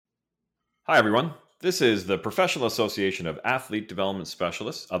Hi, everyone. This is the Professional Association of Athlete Development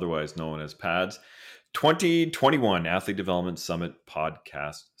Specialists, otherwise known as PADS, 2021 Athlete Development Summit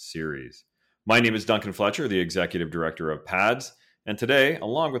podcast series. My name is Duncan Fletcher, the Executive Director of PADS, and today,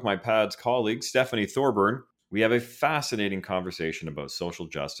 along with my PADS colleague, Stephanie Thorburn, we have a fascinating conversation about social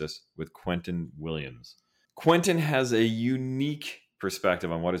justice with Quentin Williams. Quentin has a unique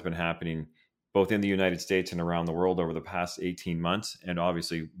perspective on what has been happening both in the United States and around the world over the past 18 months, and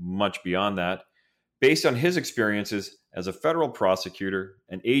obviously much beyond that, based on his experiences as a federal prosecutor,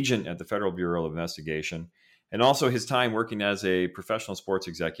 an agent at the Federal Bureau of Investigation, and also his time working as a professional sports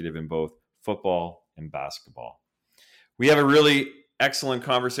executive in both football and basketball. We have a really excellent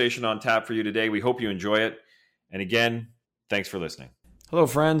conversation on tap for you today. We hope you enjoy it. And again, thanks for listening. Hello,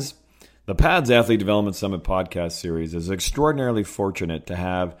 friends. The PADS Athlete Development Summit podcast series is extraordinarily fortunate to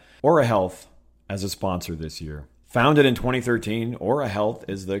have Aura Health as a sponsor this year. Founded in 2013, Aura Health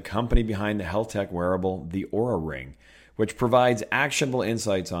is the company behind the health tech wearable, the Aura Ring, which provides actionable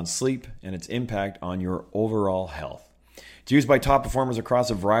insights on sleep and its impact on your overall health. It's used by top performers across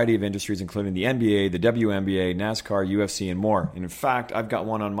a variety of industries, including the NBA, the WNBA, NASCAR, UFC, and more. And in fact, I've got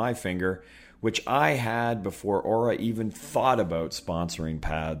one on my finger, which I had before Aura even thought about sponsoring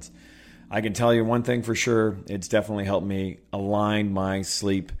PADS. I can tell you one thing for sure, it's definitely helped me align my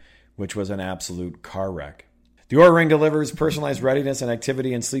sleep, which was an absolute car wreck. The Aura Ring delivers personalized readiness and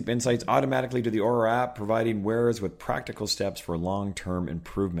activity and sleep insights automatically to the Aura app, providing wearers with practical steps for long-term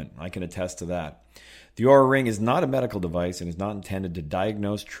improvement. I can attest to that. The Aura Ring is not a medical device and is not intended to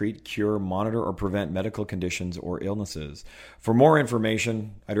diagnose, treat, cure, monitor, or prevent medical conditions or illnesses. For more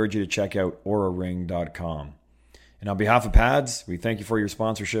information, I'd urge you to check out auraring.com. And on behalf of PADS, we thank you for your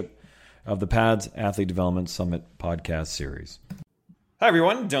sponsorship of the PADS Athlete Development Summit podcast series. Hi,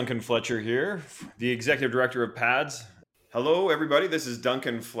 everyone. Duncan Fletcher here, the Executive Director of PADS. Hello, everybody. This is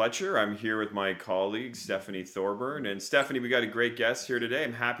Duncan Fletcher. I'm here with my colleague, Stephanie Thorburn. And Stephanie, we got a great guest here today.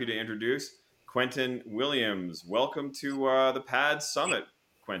 I'm happy to introduce Quentin Williams. Welcome to the PADS Summit,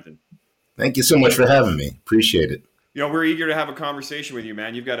 Quentin. Thank you so much for having me. Appreciate it. You know, we're eager to have a conversation with you,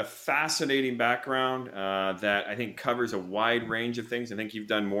 man. You've got a fascinating background that I think covers a wide range of things. I think you've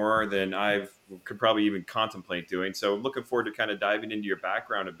done more than I could probably even contemplate doing. So looking forward to kind of diving into your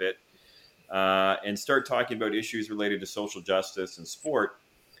background a bit and start talking about issues related to social justice and sport.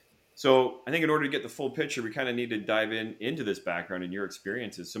 So I think in order to get the full picture, we kind of need to dive into this background and your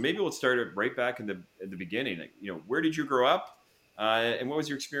experiences. So maybe we'll start it right back at the beginning. Like, you know, where did you grow up and what was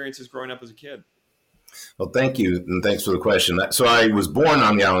your experiences growing up as a kid? Well, thank you, and thanks for the question. So I was born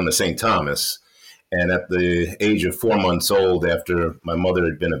on the island of St. Thomas, and at the age of 4 months old, after my mother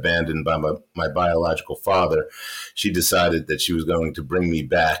had been abandoned by my biological father, she decided that she was going to bring me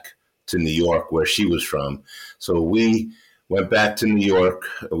back to New York, where she was from. So we went back to New York.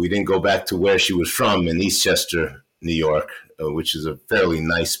 We didn't go back to where she was from in Eastchester, New York, which is a fairly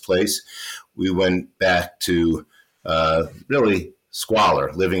nice place. We went back to really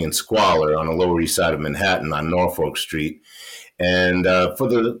squalor, living in squalor on the Lower East Side of Manhattan on Norfolk Street. And for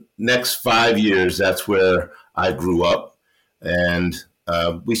the next 5 years, that's where I grew up. And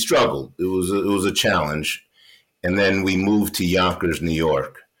we struggled. It was a challenge. And then we moved to Yonkers, New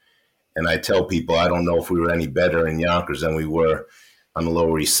York. And I tell people I don't know if we were any better in Yonkers than we were on the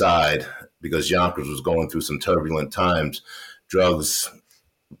Lower East Side, because Yonkers was going through some turbulent times, drugs,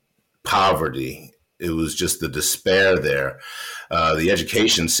 poverty. It was just the despair there. The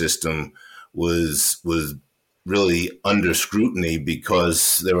education system was really under scrutiny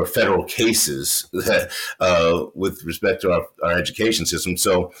because there were federal cases with respect to our education system.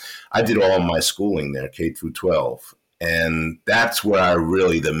 So I did all of my schooling there, K through 12. And that's where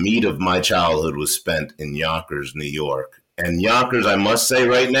the meat of my childhood was spent, in Yonkers, New York. And Yonkers, I must say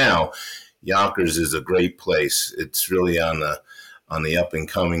right now, Yonkers is a great place. It's really on the up and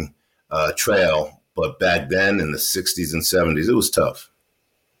coming trail. But back then in the 60s and 70s, it was tough.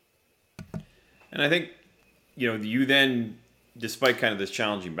 And I think, you know, you then, despite kind of this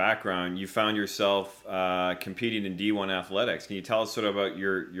challenging background, you found yourself competing in D1 athletics. Can you tell us sort of about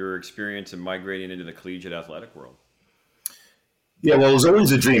your experience in migrating into the collegiate athletic world? Yeah, well, it was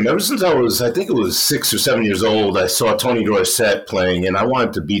always a dream. Ever since I think it was 6 or 7 years old, I saw Tony Dorsett playing, and I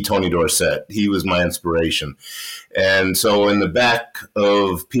wanted to be Tony Dorsett. He was my inspiration. And so in the back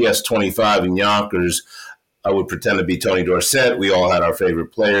of PS 25 in Yonkers, I would pretend to be Tony Dorsett. We all had our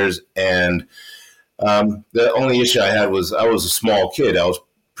favorite players. And the only issue I had was I was a small kid. I was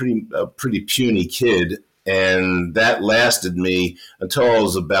a pretty puny kid. And that lasted me until I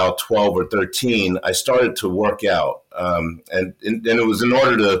was about 12 or 13. I started to work out. And it was in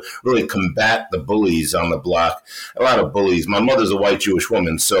order to really combat the bullies on the block. A lot of bullies. My mother's a white Jewish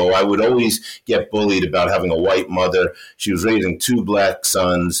woman, so I would always get bullied about having a white mother. She was raising two black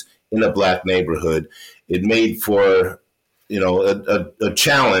sons in a black neighborhood. It made for a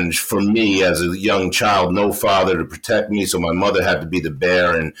challenge for me as a young child, no father to protect me. So my mother had to be the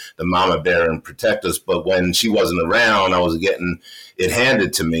bear and the mama bear and protect us. But when she wasn't around, I was getting it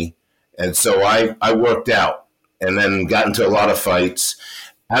handed to me. And so I worked out and then got into a lot of fights.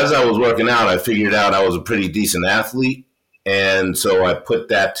 As I was working out, I figured out I was a pretty decent athlete. And so I put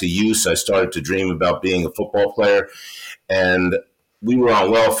that to use. I started to dream about being a football player. And we were on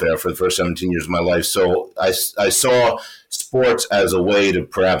welfare for the first 17 years of my life. So I saw sports as a way to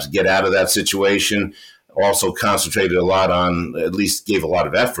perhaps get out of that situation. Also concentrated a lot on, at least gave a lot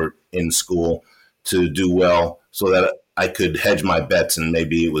of effort in school to do well so that I could hedge my bets, and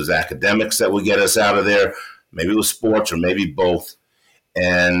maybe it was academics that would get us out of there. Maybe it was sports, or maybe both.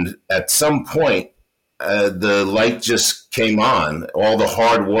 And at some point, the light just came on. All the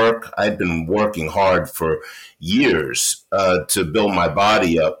hard work, I'd been working hard for years to build my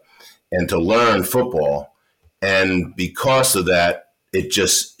body up and to learn football. And because of that, it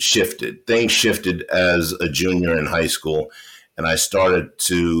just shifted. Things shifted as a junior in high school, and I started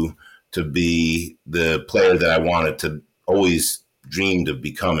to be the player that I wanted to, always dreamed of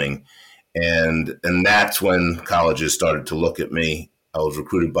becoming. And that's when colleges started to look at me. I was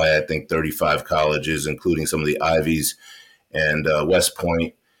recruited by, I think, 35 colleges, including some of the Ivies and West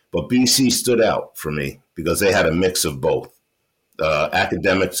Point. But BC stood out for me because they had a mix of both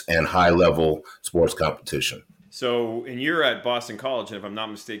academics and high-level sports competition. So, and you're at Boston College, and if I'm not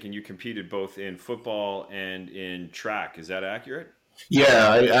mistaken, you competed both in football and in track. Is that accurate?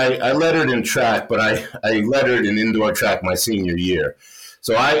 Yeah, I lettered in track, but I lettered in indoor track my senior year.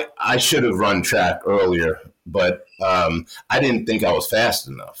 So I should have run track earlier, but I didn't think I was fast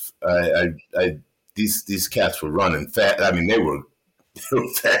enough. These cats were running fast. I mean, they were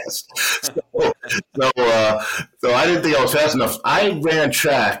fast. So I didn't think I was fast enough. I ran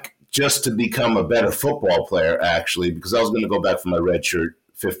track just to become a better football player, actually, because I was going to go back for my redshirt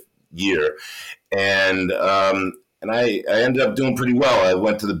fifth year. And I ended up doing pretty well. I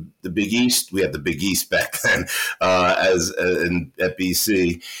went to the Big East. We had the Big East back then at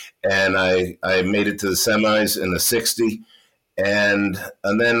BC. And I made it to the semis in the 60. And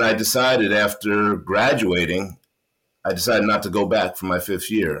then I decided after graduating, I decided not to go back for my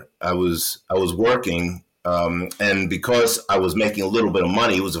fifth year. I was working, and because I was making a little bit of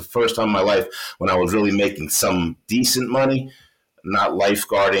money, it was the first time in my life when I was really making some decent money, not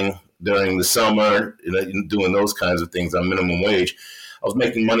lifeguarding during the summer, doing those kinds of things on minimum wage. I was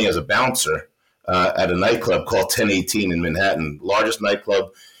making money as a bouncer at a nightclub called 1018 in Manhattan, largest nightclub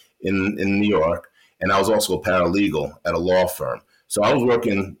in New York. And I was also a paralegal at a law firm. So I was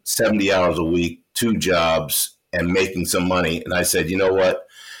working 70 hours a week, 2 jobs, and making some money. And I said, you know what?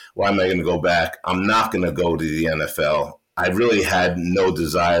 Why am I going to go back? I'm not going to go to the NFL. I really had no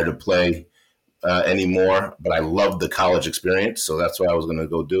desire to play anymore, but I loved the college experience. So that's why I was going to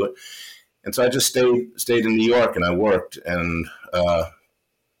go do it. And so I just stayed in New York, and I worked. And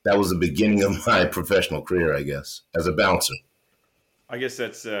that was the beginning of my professional career, I guess, as a bouncer. I guess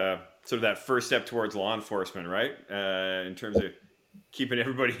that's sort of that first step towards law enforcement, right? In terms of keeping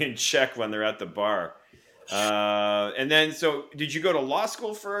everybody in check when they're at the bar. And then, so did you go to law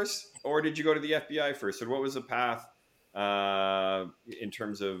school first, or did you go to the FBI first? And what was the path in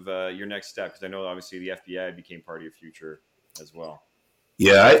terms of your next step? Because I know obviously the FBI became part of your future as well.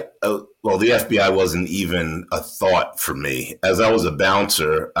 Yeah, well, the FBI wasn't even a thought for me. As I was a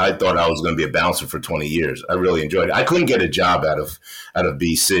bouncer, I thought I was going to be a bouncer for 20 years. I really enjoyed it. I couldn't get a job out of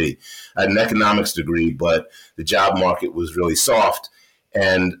BC. I had an economics degree, but the job market was really soft.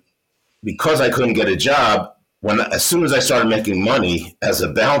 And because I couldn't get a job, as soon as I started making money as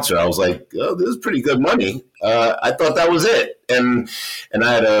a bouncer, I was like, oh, this is pretty good money. I thought that was it. And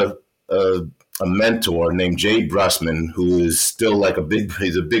I had a mentor named Jay Brussman, who is still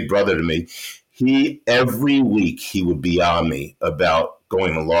he's a big brother to me. Every week he would be on me about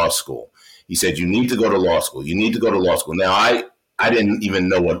going to law school. He said, you need to go to law school. You need to go to law school. Now, I didn't even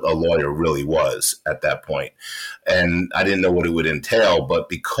know what a lawyer really was at that point, and I didn't know what it would entail. But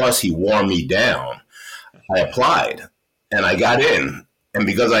because he wore me down, I applied, and I got in. And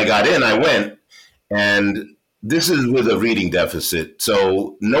because I got in, I went. And this is with a reading deficit,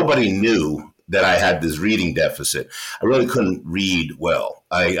 so nobody knew that I had this reading deficit. I really couldn't read well.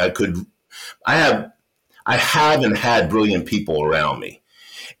 I have and had brilliant people around me,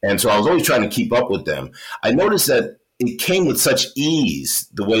 and so I was always trying to keep up with them. I noticed that it came with such ease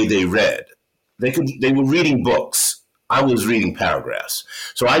the way they read. They were reading books, I was reading paragraphs.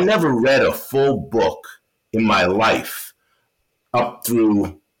 So I never read a full book in my life up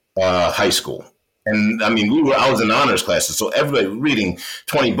through high school. And I mean, I was in honors classes, so everybody was reading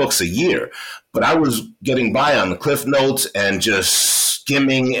 20 books a year. But I was getting by on the Cliff Notes and just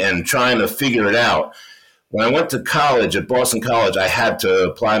skimming and trying to figure it out. When I went to college at Boston College, I had to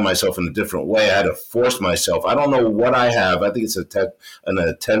apply myself in a different way. I had to force myself. I don't know what I have. I think it's an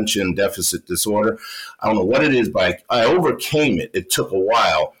attention deficit disorder. I don't know what it is, but I overcame it. It took a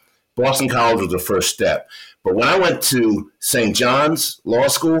while. Boston College was the first step. But when I went to St. John's Law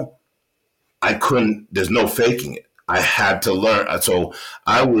School, I couldn't, there's no faking it. I had to learn. So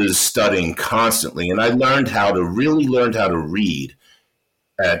I was studying constantly, and I learned how to read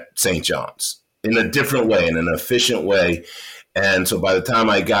at St. John's in a different way, in an efficient way. And so by the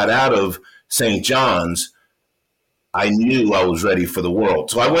time I got out of St. John's, I knew I was ready for the world.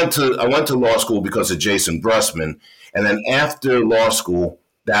 So I went to law school because of Jason Brussman. And then after law school,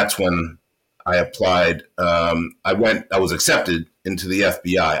 that's when I applied. I was accepted into the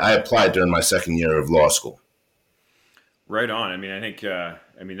FBI. I applied during my second year of law school. Right on. I mean, I think,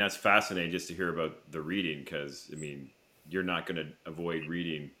 that's fascinating just to hear about the reading, because, I mean, you're not going to avoid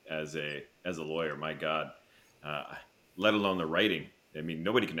reading as a lawyer, my God, let alone the writing. I mean,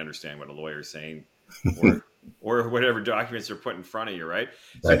 nobody can understand what a lawyer is saying or whatever documents are put in front of you, right?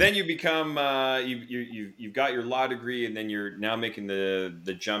 So then you become, you've got your law degree, and then you're now making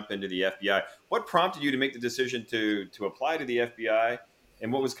the jump into the FBI. What prompted you to make the decision to apply to the FBI,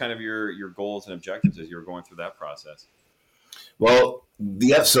 and what was kind of your goals and objectives as you were going through that process? Well,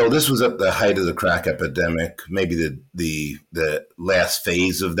 so this was at the height of the crack epidemic, maybe the last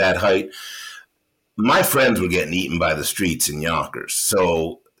phase of that height. My friends were getting eaten by the streets in Yonkers.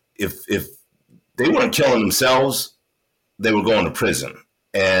 So if they weren't killing themselves, they were going to prison.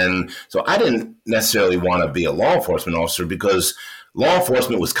 And so I didn't necessarily want to be a law enforcement officer because law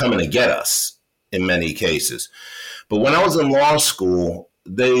enforcement was coming to get us in many cases. But when I was in law school,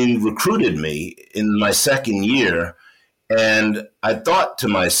 they recruited me in my second year. And I thought to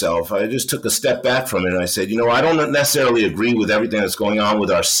myself, I just took a step back from it and I said, I don't necessarily agree with everything that's going on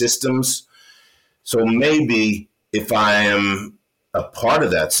with our systems. So maybe if I am a part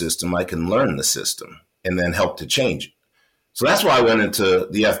of that system, I can learn the system and then help to change it. So that's why I went into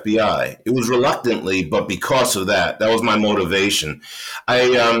the FBI. It was reluctantly, but because of that was my motivation.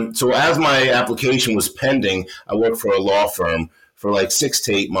 So as my application was pending, I worked for a law firm for like 6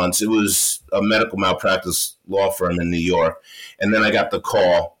 to 8 months. It was a medical malpractice law firm in New York. And then I got the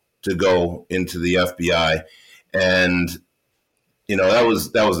call to go into the FBI. And, that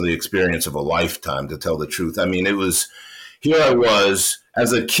was the experience of a lifetime, to tell the truth. I mean, here I was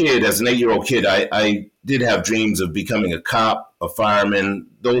as a kid, as an 8-year-old kid, I did have dreams of becoming a cop, a fireman,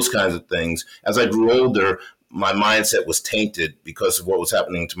 those kinds of things. As I grew older, my mindset was tainted because of what was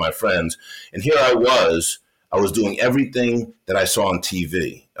happening to my friends. And here I was doing everything that I saw on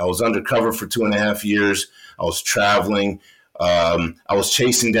TV. I was undercover for 2.5 years. I was traveling. I was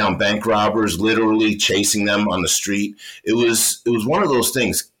chasing down bank robbers, literally chasing them on the street. It was one of those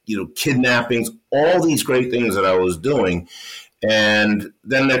things, kidnappings, all these great things that I was doing. And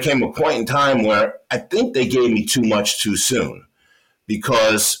then there came a point in time where I think they gave me too much too soon,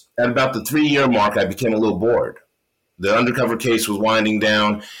 because at about the 3-year mark, I became a little bored. The undercover case was winding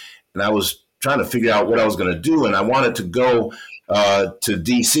down, and I was trying to figure out what I was going to do. And I wanted to go to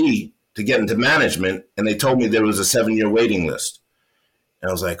D.C. to get into management. And they told me there was a 7-year waiting list. And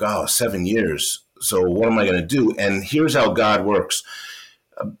I was like, 7 years. So what am I going to do? And here's how God works.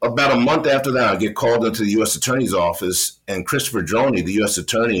 About a month after that, I get called into the U.S. Attorney's office, and Christopher Droney, the U.S.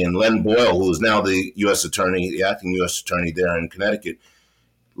 Attorney, and Len Boyle, who is now the U.S. Attorney, the acting U.S. Attorney there in Connecticut.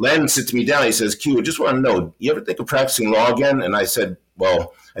 Len sits me down. He says, Q, I just want to know, you ever think of practicing law again? And I said,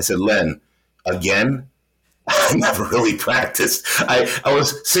 Len, again? I never really practiced. I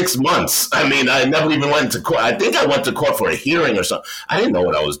was 6 months. I mean, I never even went to court. I think I went to court for a hearing or something. I didn't know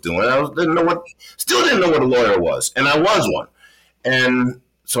what I was doing. Still didn't know what a lawyer was. And I was one. And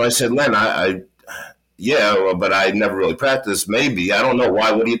so I said, Len, but I never really practiced. Maybe. I don't know.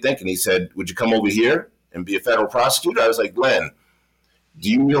 Why? What do you think? And he said, would you come over here and be a federal prosecutor? I was like, Len, do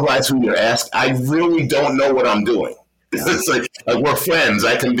you realize who you're asking? I really don't know what I'm doing. It's like we're friends.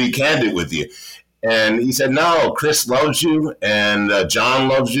 I can be candid with you. And he said, no, Chris loves you, and John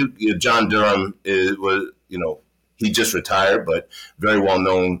loves you. John Durham he just retired, but very well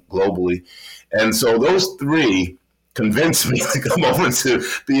known globally. And so those three convinced me to come over to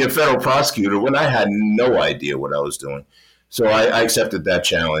be a federal prosecutor when I had no idea what I was doing. So I accepted that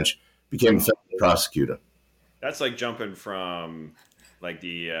challenge, became a federal prosecutor. That's like jumping from like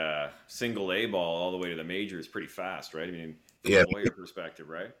the single A ball all the way to the major is pretty fast, right? I mean, from Yeah, a lawyer perspective,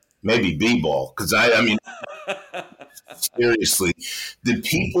 right? maybe B-ball. Because I mean, seriously, the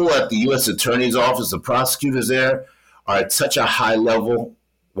people at the U.S. Attorney's Office, the prosecutors there, are at such a high level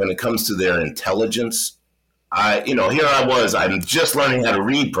when it comes to their intelligence. Here I was, I'm just learning how to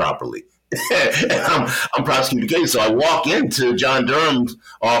read properly. And I'm prosecuting the case. So I walk into John Durham's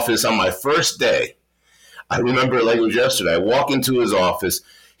office on my first day. I remember it like it was yesterday. I walk into his office.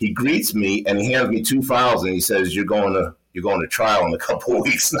 He greets me and he hands me 2 files and he says, "You're going to trial in a couple of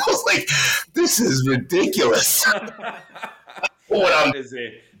weeks." And I was like, "This is ridiculous." That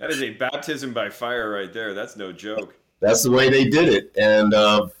is a baptism by fire right there. That's no joke. That's the way they did it, and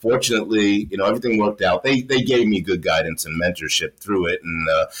fortunately, everything worked out. They gave me good guidance and mentorship through it,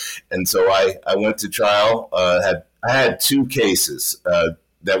 and so I went to trial. I had 2 cases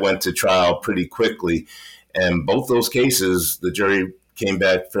that went to trial pretty quickly, and both those cases, the jury came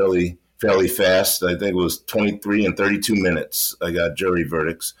back fairly fast. I think it was 23 and 32 minutes. I got jury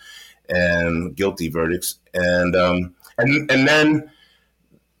verdicts and guilty verdicts, and then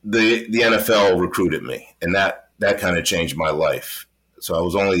the NFL recruited me, and that kind of changed my life. So I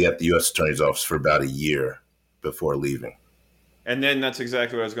was only at the U.S. Attorney's Office for about a year before leaving. And then that's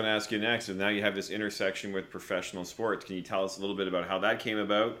exactly what I was going to ask you next. And now you have this intersection with professional sports. Can you tell us a little bit about how that came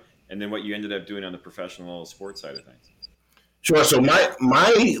about and then what you ended up doing on the professional sports side of things? Sure. So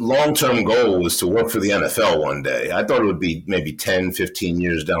my long-term goal was to work for the NFL one day. I thought it would be maybe 10, 15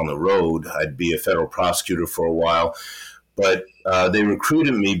 years down the road. I'd be a federal prosecutor for a while. But they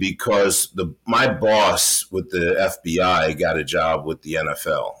recruited me because my boss with the FBI got a job with the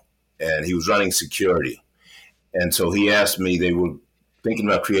NFL, and he was running security. And so he asked me, they were thinking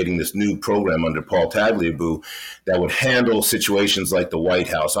about creating this new program under Paul Tagliabue that would handle situations like the White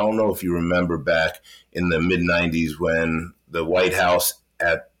House. I don't know if you remember back in the mid-'90s when the White House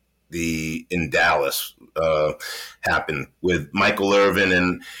in Dallas happened with Michael Irvin,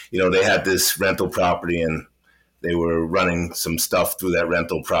 and they had this rental property, and they were running some stuff through that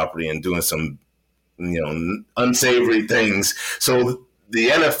rental property and doing some, unsavory things. So the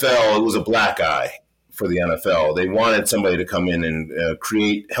NFL, it was a black eye for the NFL. They wanted somebody to come in and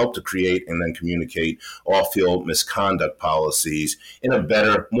help to create and then communicate off-field misconduct policies in a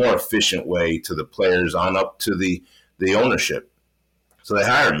better, more efficient way to the players on up to the ownership. So they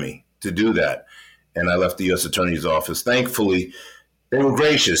hired me to do that. And I left the U.S. Attorney's Office. Thankfully, they were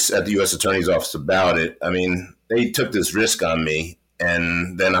gracious at the U.S. Attorney's Office about it. I mean, they took this risk on me,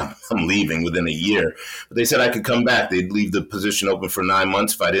 and then I'm leaving within a year. But they said I could come back. They'd leave the position open for 9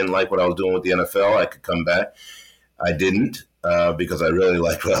 months. If I didn't like what I was doing with the NFL, I could come back. I didn't because I really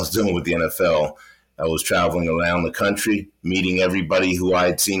liked what I was doing with the NFL. I was traveling around the country, meeting everybody who I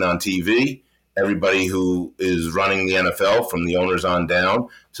had seen on TV, everybody who is running the NFL, from the owners on down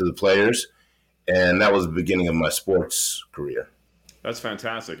to the players. And that was the beginning of my sports career. That's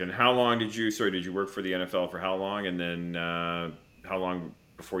fantastic. And how long did you work for the NFL for how long? And then how long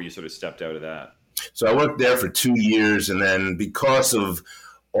before you sort of stepped out of that? So I worked there for 2 years. And then because of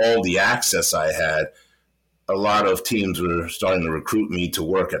all the access I had, a lot of teams were starting to recruit me to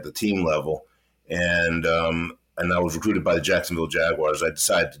work at the team level. And I was recruited by the Jacksonville Jaguars. I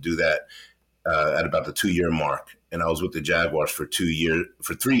decided to do that at about the 2-year mark. And I was with the Jaguars for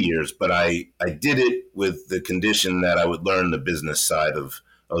 3 years, but I did it with the condition that I would learn the business side of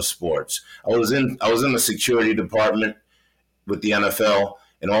sports. I was in the security department with the NFL,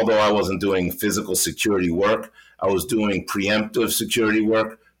 and although I wasn't doing physical security work, I was doing preemptive security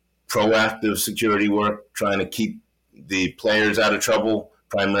work, proactive security work, trying to keep the players out of trouble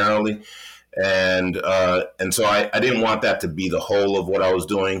primarily. And so I didn't want that to be the whole of what I was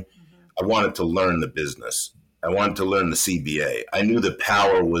doing. I wanted to learn the business. I wanted to learn the CBA. I knew the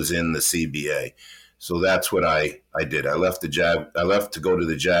power was in the CBA. So that's what I did. I left to go to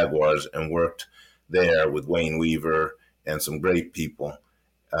the Jaguars and worked there with Wayne Weaver and some great people.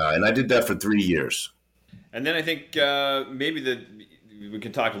 And I did that for 3 years. And then I think we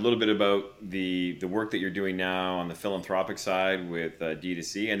can talk a little bit about the work that you're doing now on the philanthropic side with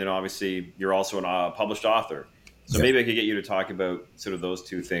D2C. And then obviously you're also a published author. So maybe I could get you to talk about sort of those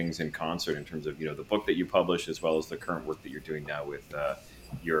two things in concert in terms of, the book that you published as well as the current work that you're doing now with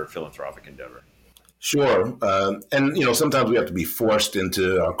your philanthropic endeavor. Sure. And, sometimes we have to be forced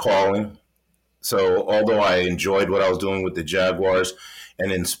into our calling. So although I enjoyed what I was doing with the Jaguars and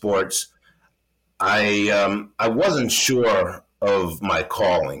in sports, I wasn't sure of my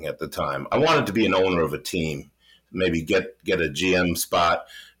calling at the time. I wanted to be an owner of a team, maybe get a GM spot,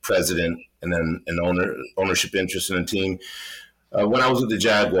 president, and then an ownership interest in a team. When I was with the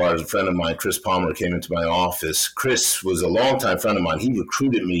Jaguars, a friend of mine, Chris Palmer, came into my office. Chris was a longtime friend of mine. He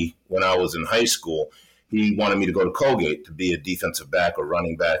recruited me when I was in high school. He wanted me to go to Colgate to be a defensive back or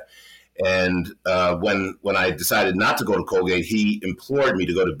running back. And when I decided not to go to Colgate, he implored me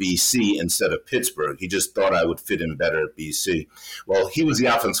to go to BC instead of Pittsburgh. He just thought I would fit in better at BC. Well, he was the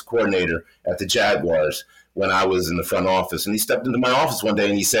offensive coordinator at the Jaguars when I was in the front office. And he stepped into my office one day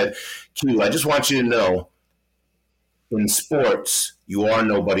and he said, Q, I just want you to know, in sports, you are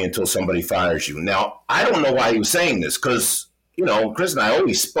nobody until somebody fires you. Now, I don't know why he was saying this because, Chris and I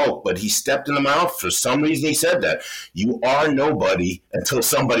always spoke, but he stepped in the mouth. For some reason, he said that. You are nobody until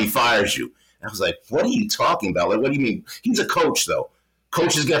somebody fires you. And I was like, what are you talking about? Like, what do you mean? He's a coach, though.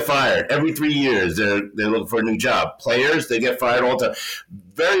 Coaches get fired every 3 years. They're looking for a new job. Players, they get fired all the time.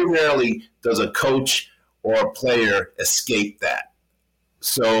 Very rarely does a coach or a player escape that.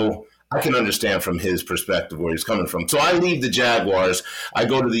 So I can understand from his perspective where he's coming from. So I leave the Jaguars. I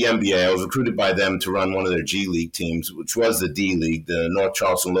go to the NBA. I was recruited by them to run one of their G League teams, which was the D League, the North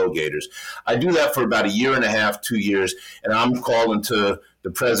Charleston Low Gators. I do that for about a year and a half, 2 years, and I'm calling to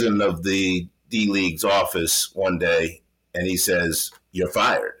the president of the D League's office one day, and he says, "You're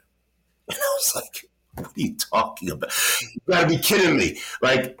fired." And I was like, what are you talking about? You got to be kidding me.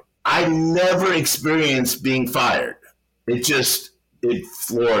 Like, I never experienced being fired. It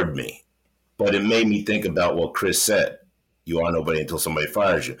floored me. But it made me think about what Chris said. You are nobody until somebody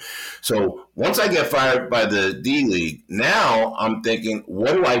fires you. So once I get fired by the D League, now I'm thinking,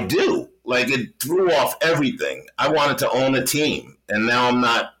 what do I do? Like, it threw off everything. I wanted to own a team, and now I'm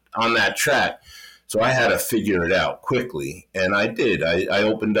not on that track. So I had to figure it out quickly, and I did. I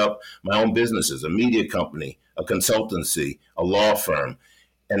opened up my own businesses, a media company, a consultancy, a law firm.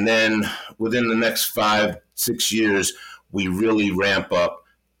 And then within the next 5-6 years, we really ramp up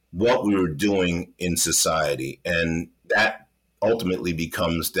what we were doing in society. And that ultimately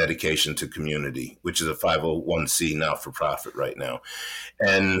becomes dedication to community, which is a 501c not-for-profit right now.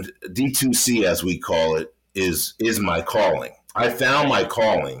 And D2C, as we call it, is my calling. I found my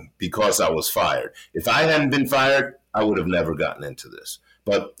calling because I was fired. If I hadn't been fired, I would have never gotten into this.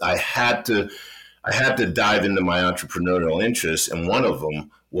 But I had to dive into my entrepreneurial interests, and one of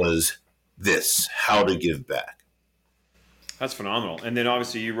them was this, how to give back. That's phenomenal. And then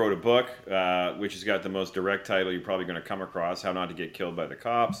obviously you wrote a book, which has got the most direct title you're probably going to come across, How Not to Get Killed by the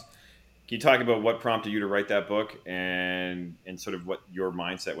Cops. Can you talk about what prompted you to write that book and sort of what your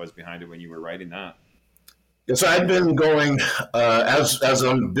mindset was behind it when you were writing that? Yes, I've been going, as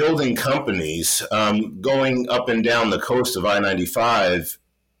I'm building companies, going up and down the coast of I-95,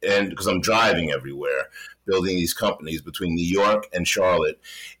 and because I'm driving everywhere, building these companies between New York and Charlotte,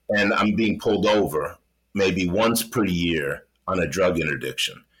 and I'm being pulled over maybe once per year on a drug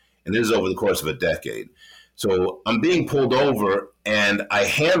interdiction. And this is over the course of a decade. So I'm being pulled over and I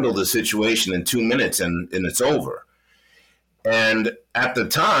handle the situation in 2 minutes and it's over. And at the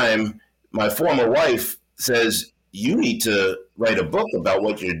time, my former wife says, you need to write a book about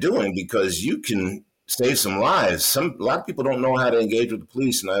what you're doing because you can save some lives. A lot of people don't know how to engage with the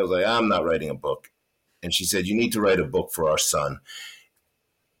police. And I was like, I'm not writing a book. And she said, you need to write a book for our son.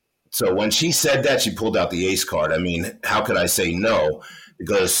 So when she said that, she pulled out the ace card. I mean, how could I say no?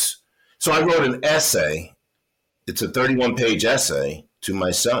 So I wrote an essay. It's a 31-page essay to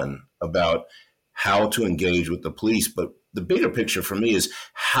my son about how to engage with the police. But the bigger picture for me is,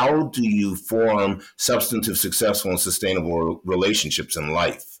 how do you form substantive, successful, and sustainable relationships in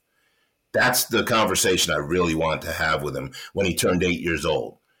life? That's the conversation I really wanted to have with him when he turned 8 years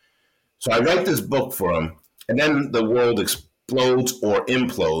old. So I write this book for him, and then the world explodes or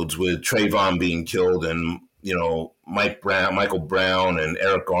implodes with Trayvon being killed and, Michael Brown and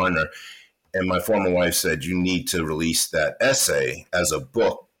Eric Garner. And my former wife said, you need to release that essay as a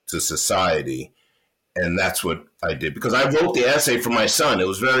book to society. And that's what I did, because I wrote the essay for my son. It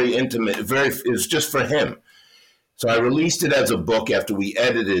was very intimate. It was just for him. So I released it as a book after we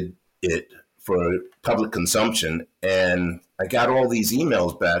edited it for public consumption. And I got all these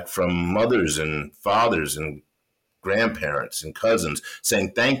emails back from mothers and fathers and grandparents and cousins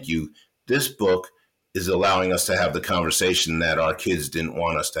saying, thank you. This book is allowing us to have the conversation that our kids didn't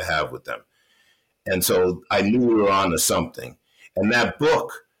want us to have with them. And so I knew we were on to something. And that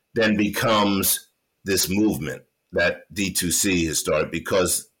book then becomes this movement that D2C has started,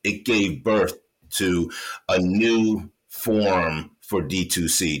 because it gave birth to a new form for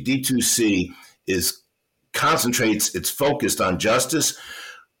D2C. D2C it's focused on justice,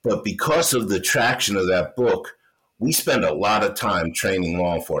 but because of the traction of that book, we spend a lot of time training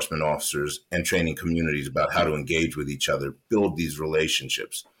law enforcement officers and training communities about how to engage with each other, build these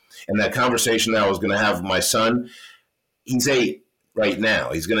relationships. And that conversation that I was going to have with my son, He's 8 right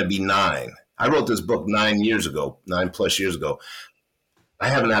now. He's going to be 9. I wrote this book 9 plus years ago. I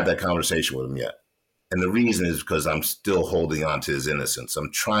haven't had that conversation with him yet. And the reason is because I'm still holding on to his innocence.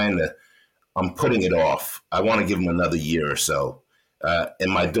 I'm putting it off. I want to give him another year or so.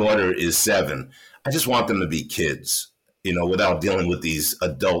 And my daughter is 7. I just want them to be kids, without dealing with these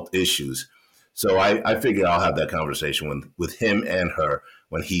adult issues. So I figure I'll have that conversation with him and her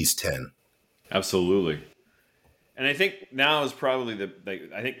when he's 10. Absolutely. And I think now is probably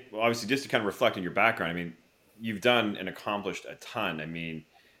obviously just to kind of reflect on your background, I mean, you've done and accomplished a ton. I mean,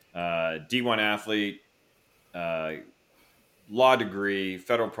 D1 athlete, law degree,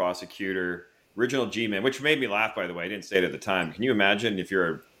 federal prosecutor, original G-man, which made me laugh, by the way. I didn't say it at the time. Can you imagine if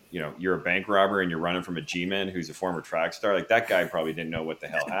you're a bank robber and you're running from a G-man who's a former track star? Like, that guy probably didn't know what the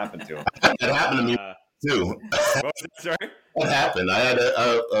hell happened to him. It happened to me too. Sorry? What happened? I had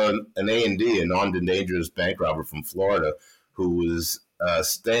an A&D, an armed and dangerous bank robber from Florida, who was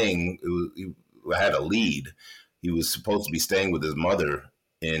staying. He had a lead. He was supposed to be staying with his mother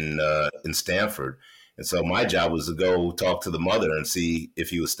in Stanford, and so my job was to go talk to the mother and see if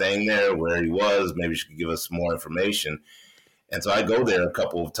he was staying there, where he was. Maybe she could give us more information. And so I go there a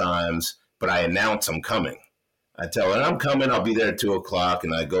couple of times, but I announce I'm coming. I tell her, I'm coming, I'll be there at 2:00.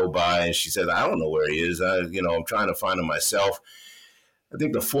 And I go by and she says, I don't know where he is. I'm trying to find him myself. I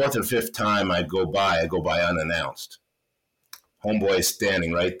think the 4th or 5th time I go by unannounced. Homeboy is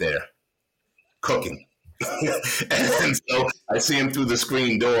standing right there, cooking. And so I see him through the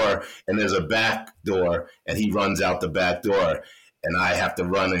screen door, and there's a back door, and he runs out the back door, and I have to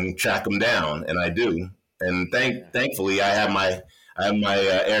run and track him down, and I do. And thankfully, I have my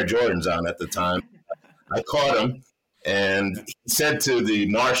Air Jordans on at the time. I caught him, and he said to the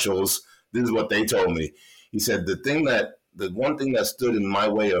marshals, this is what they told me. He said, the one thing that stood in my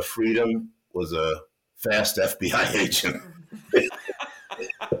way of freedom was a fast FBI agent.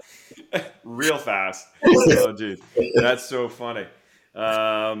 Real fast. Oh, geez. That's so funny.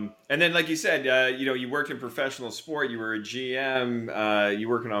 And then, like you said, you worked in professional sport. You were a GM. You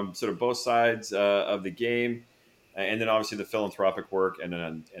working on sort of both sides of the game, and then obviously the philanthropic work, and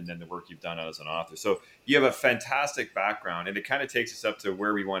then the work you've done as an author. So you have a fantastic background, and it kind of takes us up to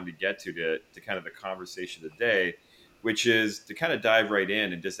where we wanted to get to kind of the conversation today, which is to kind of dive right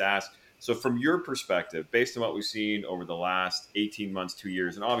in and just ask. So from your perspective, based on what we've seen over the last 18 months, 2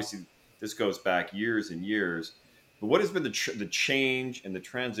 years, and obviously this goes back years and years, but what has been the change and the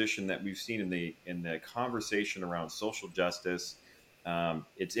transition that we've seen in the conversation around social justice,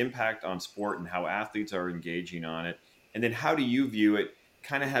 its impact on sport and how athletes are engaging on it? And then how do you view it,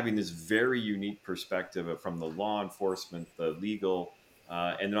 kind of having this very unique perspective from the law enforcement, the legal,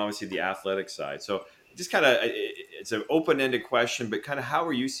 and then obviously the athletic side? So just kind of, it's an open-ended question, but kind of how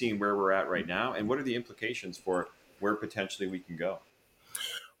are you seeing where we're at right now, and what are the implications for where potentially we can go?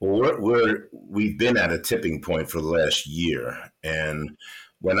 Well, we've been at a tipping point for the last year, and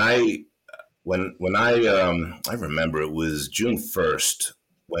when I remember it was June 1st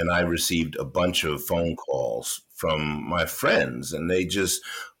when I received a bunch of phone calls from my friends, and they just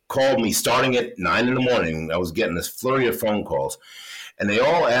called me starting at 9 a.m. I was getting this flurry of phone calls, and they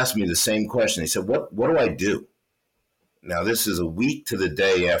all asked me the same question. They said, "What do I do?" Now, this is a week to the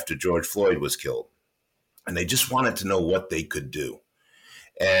day after George Floyd was killed, and they just wanted to know what they could do.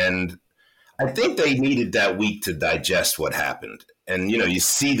 And I think they needed that week to digest what happened. And, you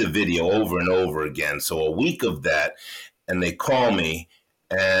see the video over and over again. So a week of that, and they call me,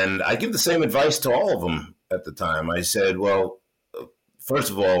 and I give the same advice to all of them at the time. I said, well, first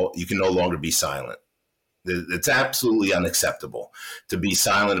of all, you can no longer be silent. It's absolutely unacceptable to be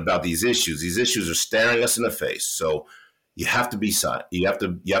silent about these issues. These issues are staring us in the face. So you have to be silent. You have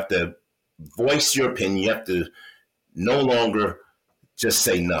to voice your opinion. You have to no longer just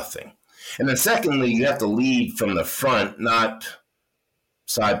say nothing. And then secondly, you have to lead from the front, not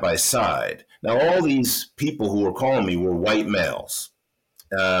side by side. Now, all these people who were calling me were white males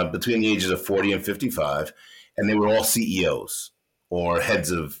between the ages of 40 and 55, and they were all CEOs or heads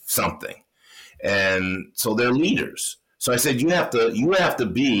of something. And so they're leaders. So I said, you have to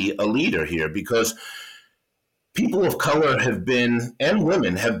be a leader here, because people of color and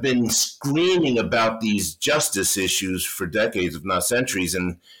women have been screaming about these justice issues for decades, if not centuries,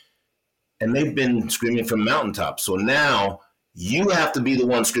 and they've been screaming from mountaintops. So now you have to be the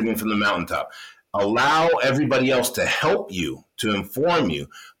one screaming from the mountaintop. Allow everybody else to help you, to inform you,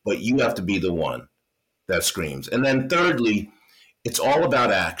 but you have to be the one that screams. And then thirdly, it's all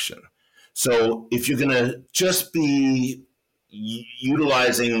about action. So if you're going to just be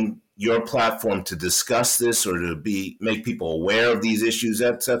utilizing your platform to discuss this or to make people aware of these issues,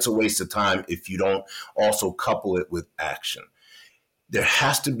 that's a waste of time if you don't also couple it with action. There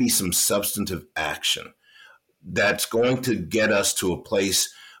has to be some substantive action that's going to get us to a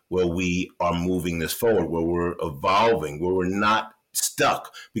place where we are moving this forward, where we're evolving, where we're not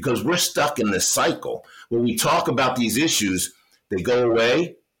stuck, because we're stuck in this cycle where we talk about these issues, they go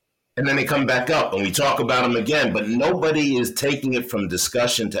away, and then they come back up and we talk about them again, but nobody is taking it from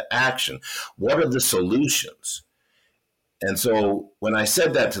discussion to action. What are the solutions? And so when I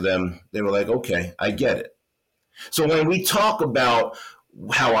said that to them, they were like, okay, I get it. So when we talk about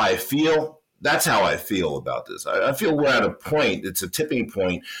how I feel, that's how I feel about this. I feel we're at a point, it's a tipping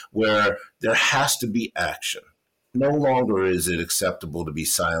point where there has to be action. No longer is it acceptable to be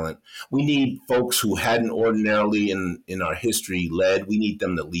silent. We need folks who hadn't ordinarily in our history led. We need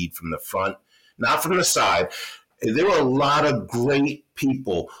them to lead from the front, not from the side. There were a lot of great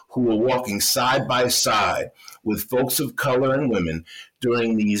people who were walking side by side with folks of color and women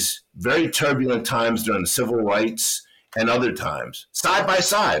during these very turbulent times during the civil rights and other times, side by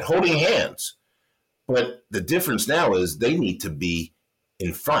side, holding hands. But the difference now is they need to be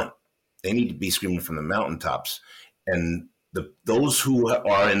in front. They need to be screaming from the mountaintops. And those who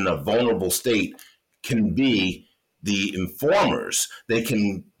are in a vulnerable state can be the informers. They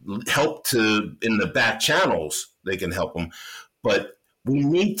can help in the back channels, they can help them. But we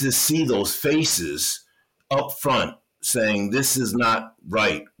need to see those faces up front saying, this is not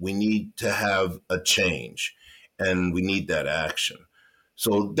right. We need to have a change, and we need that action.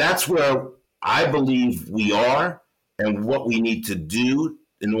 So that's where I believe we are and what we need to do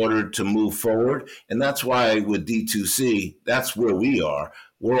in order to move forward. And that's why with D2C, that's where we are.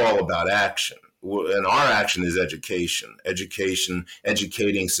 We're all about action. And our action is education,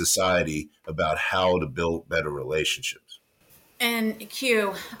 educating society about how to build better relationships. And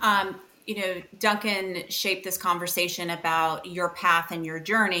Q, Duncan shaped this conversation about your path and your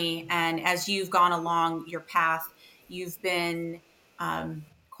journey. And as you've gone along your path, you've been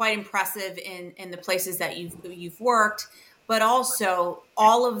quite impressive in the places that you've worked. But also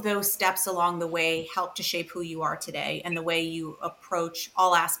all of those steps along the way help to shape who you are today and the way you approach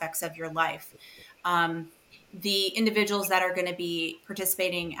all aspects of your life. The individuals that are going to be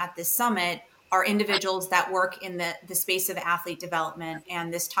participating at this summit are individuals that work in the space of athlete development.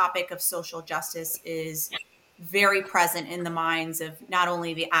 And this topic of social justice is very present in the minds of not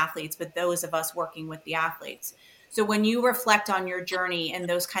only the athletes, but those of us working with the athletes. So when you reflect on your journey and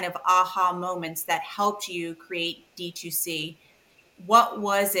those kind of aha moments that helped you create D2C, what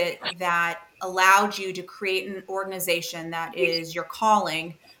was it that allowed you to create an organization that is your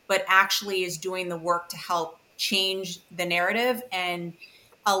calling, but actually is doing the work to help change the narrative and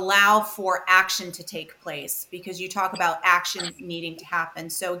allow for action to take place? Because you talk about action needing to happen.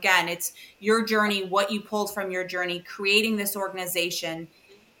 So again, it's your journey, what you pulled from your journey, creating this organization,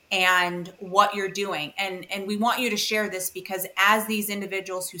 and what you're doing. And we want you to share this because as these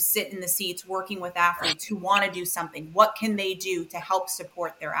individuals who sit in the seats working with athletes who want to do something, what can they do to help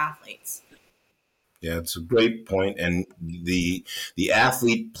support their athletes? Yeah, it's a great point. And the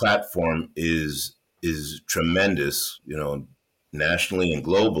athlete platform is tremendous, nationally and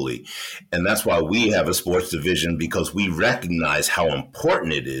globally. And that's why we have a sports division, because we recognize how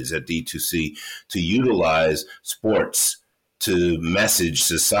important it is at D2C to utilize sports to message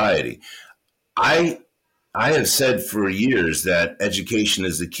society. I have said for years that education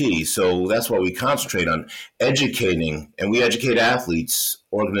is the key. So that's why we concentrate on educating, and we educate athletes,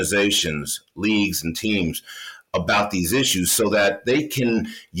 organizations, leagues, and teams about these issues so that they can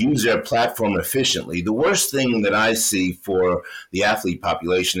use their platform efficiently. The worst thing that I see for the athlete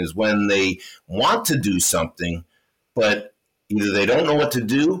population is when they want to do something, but either they don't know what to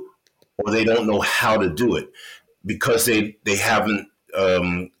do or they don't know how to do it, because they haven't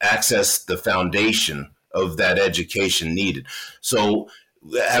accessed the foundation of that education needed. So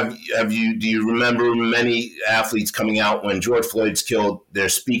do you remember many athletes coming out when George Floyd's killed? They're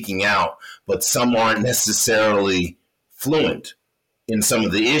speaking out, but some aren't necessarily fluent in some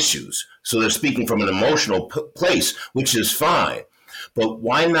of the issues. So they're speaking from an emotional place, which is fine. But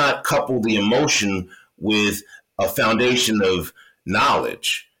why not couple the emotion with a foundation of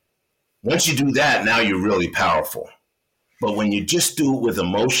knowledge? Once you do that, now you're really powerful. But when you just do it with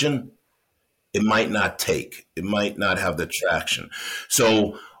emotion, it might not take. It might not have the traction.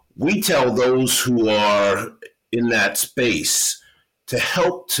 So we tell those who are in that space to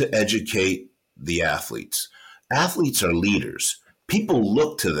help to educate the athletes. Athletes are leaders. People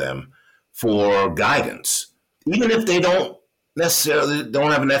look to them for guidance, even if they don't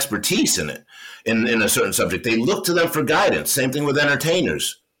have an expertise in it, in a certain subject. They look to them for guidance. Same thing with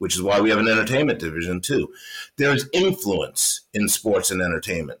entertainers. which is why we have an entertainment division too. There's influence in sports and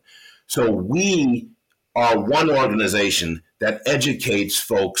entertainment. So we are one organization that educates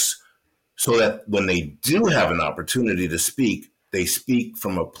folks so that when they do have an opportunity to speak, they speak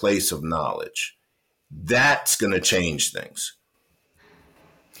from a place of knowledge. That's going to change things.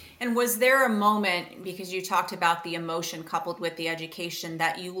 And was there a moment, because you talked about the emotion coupled with the education,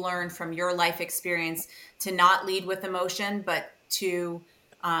 that you learned from your life experience to not lead with emotion, but to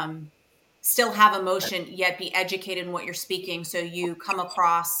still have emotion, yet be educated in what you're speaking, so you come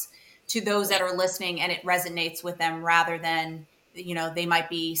across to those that are listening and it resonates with them rather than, they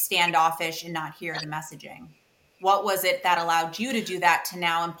might be standoffish and not hear the messaging? What was it that allowed you to do that, to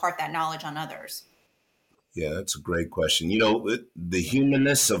now impart that knowledge on others? Yeah, that's a great question. The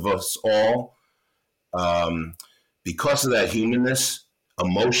humanness of us all, because of that humanness,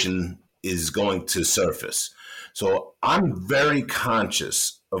 emotion is going to surface. So I'm very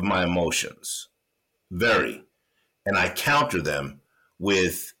conscious of my emotions, very, and I counter them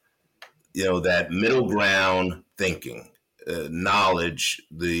with, that middle ground thinking, knowledge,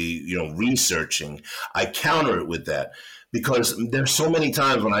 researching. I counter it with that because there's so many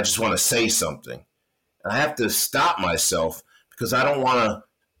times when I just want to say something. I have to stop myself because I don't want to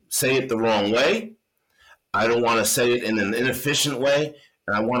say it the wrong way. I don't want to say it in an inefficient way.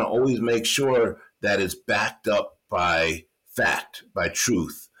 And I want to always make sure that it's backed up by fact, by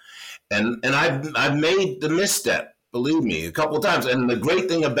truth. And I've made the misstep, believe me, a couple of times. And the great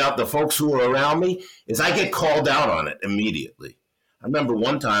thing about the folks who are around me is I get called out on it immediately. I remember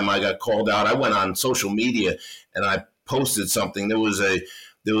one time I got called out. I went on social media and I posted something. It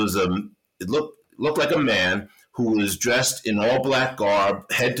looked like a man who was dressed in all black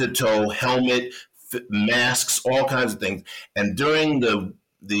garb, head to toe, helmet, masks, all kinds of things. And during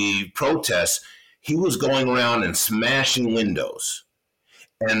the protests, he was going around and smashing windows.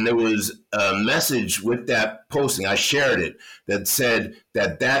 And there was a message with that posting, I shared it, that said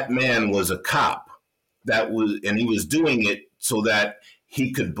that man was a cop. And he was doing it so that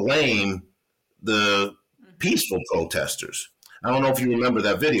he could blame the peaceful protesters. I don't know if you remember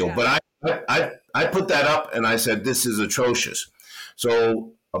that video, yeah. But I put that up and I said, this is atrocious.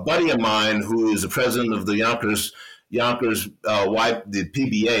 So a buddy of mine who is the president of the Yonkers, the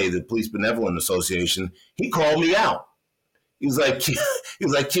PBA, the Police Benevolent Association, he called me out. He was like,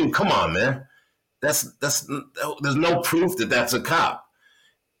 Q, come on, man. There's no proof that that's a cop.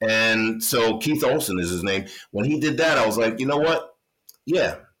 And so Keith Olson is his name. When he did that, I was like, you know what?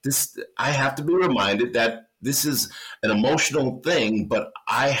 Yeah, I have to be reminded that this is an emotional thing, but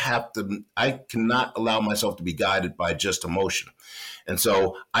I cannot allow myself to be guided by just emotion. And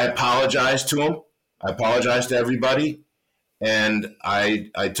so I apologized to him. I apologized to everybody, and I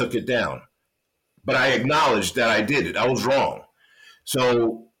took it down. But I acknowledged that I did it. I was wrong.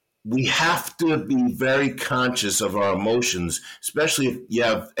 So we have to be very conscious of our emotions, especially if you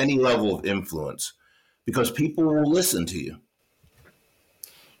have any level of influence, because people will listen to you.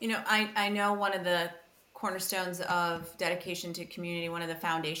 I know one of the cornerstones of dedication to community, one of the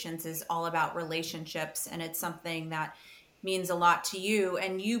foundations, is all about relationships. And it's something that means a lot to you.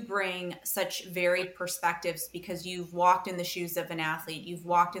 And you bring such varied perspectives because you've walked in the shoes of an athlete. You've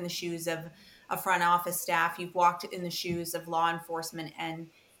walked in the shoes of a front office staff. You've walked in the shoes of law enforcement and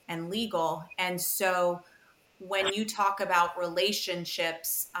legal. And so when you talk about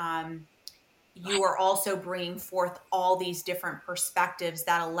relationships, you are also bringing forth all these different perspectives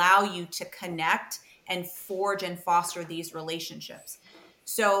that allow you to connect and forge and foster these relationships.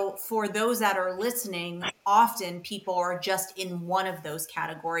 So for those that are listening, often people are just in one of those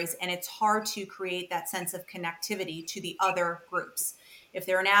categories, and it's hard to create that sense of connectivity to the other groups. If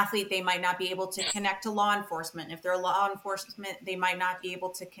they're an athlete, they might not be able to connect to law enforcement. If they're law enforcement, they might not be able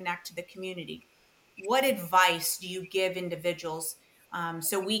to connect to the community. What advice do you give individuals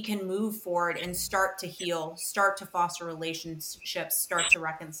so we can move forward and start to heal, start to foster relationships, start to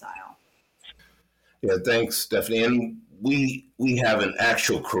reconcile? Yeah, thanks, Stephanie. And we have an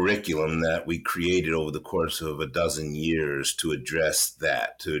actual curriculum that we created over the course of a dozen years to address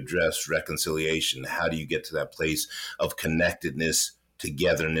that, to address reconciliation. How do you get to that place of connectedness,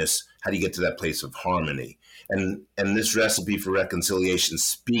 togetherness? How do you get to that place of harmony? And this recipe for reconciliation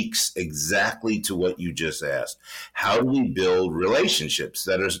speaks exactly to what you just asked. How do we build relationships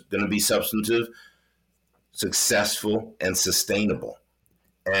that are going to be substantive, successful, and sustainable?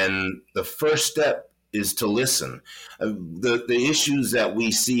 And the first step is to listen. The issues that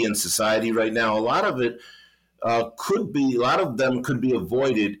we see in society right now, a lot of them could be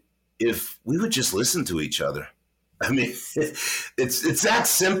avoided if we would just listen to each other. I mean, it's that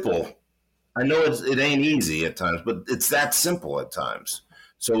simple. I know it ain't easy at times, but it's that simple at times.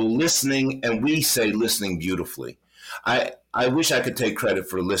 So listening, and we say listening beautifully. I wish I could take credit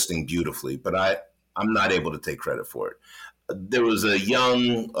for listening beautifully, but I'm not able to take credit for it. There was a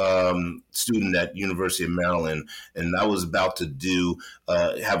young student at University of Maryland, and I was about to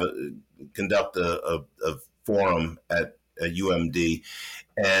conduct a forum at UMD.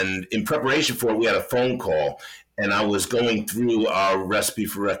 And in preparation for it, we had a phone call, and I was going through our recipe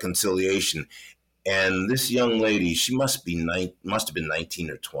for reconciliation. And this young lady, she must have been 19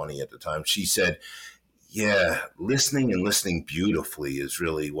 or 20 at the time. She said, yeah, listening and listening beautifully is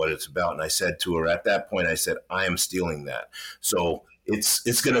really what it's about. And I said to her at that point, I said, I am stealing that. So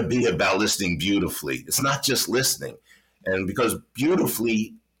it's going to be about listening beautifully. It's not just listening. And because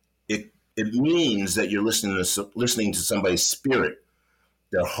beautifully, it means that you're listening to somebody's spirit,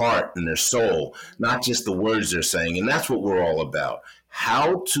 their heart and their soul, not just the words they're saying. And that's what we're all about.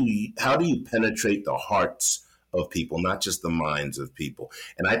 How do you penetrate the hearts of people, not just the minds of people?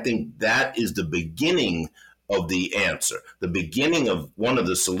 And I think that is the beginning of the answer, the beginning of one of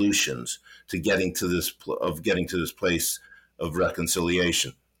the solutions to getting to this place of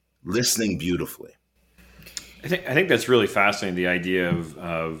reconciliation, listening beautifully. I think that's really fascinating, the idea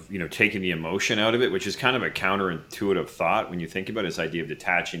of taking the emotion out of it, which is kind of a counterintuitive thought when you think about it, this idea of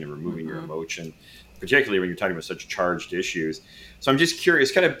detaching and removing your emotion, particularly when you're talking about such charged issues. So I'm just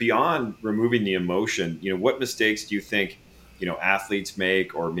curious, kind of beyond removing the emotion, what mistakes do you think, athletes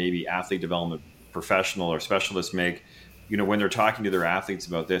make, or maybe athlete development professional or specialists make, when they're talking to their athletes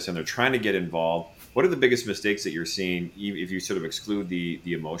about this and they're trying to get involved? What are the biggest mistakes that you're seeing, if you sort of exclude the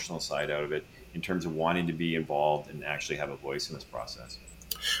emotional side out of it, in terms of wanting to be involved and actually have a voice in this process?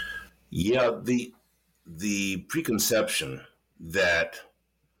 Yeah, the preconception that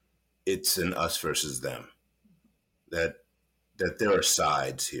it's an us versus them, that there are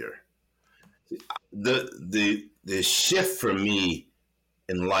sides here. The shift for me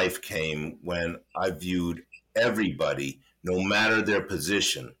in life came when I viewed everybody, no matter their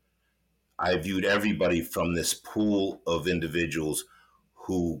position. I viewed everybody from this pool of individuals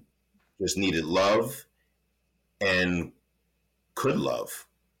who just needed love and could love,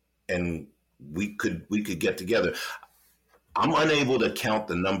 and we could get together. I'm unable to count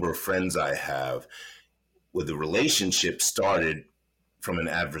the number of friends I have where the relationship started from an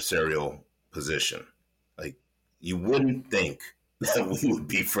adversarial position. Like, you wouldn't think that we would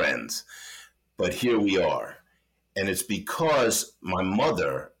be friends, but here we are. And it's because my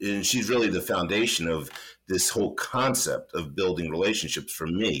mother, and she's really the foundation of this whole concept of building relationships for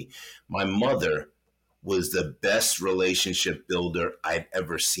me. My mother was the best relationship builder I'd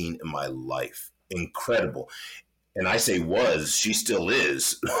ever seen in my life. Incredible. And I say was, she still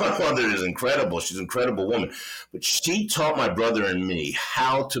is. My mother is incredible. She's an incredible woman. But she taught my brother and me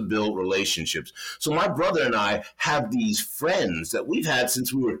how to build relationships. So my brother and I have these friends that we've had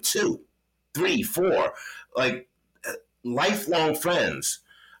since we were 2, 3, 4, like lifelong friends.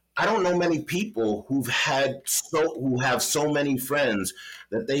 I don't know many people who have so many friends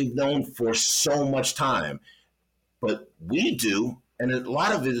that they've known for so much time. But we do, and a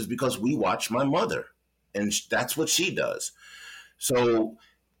lot of it is because we watch my mother. And that's what she does. So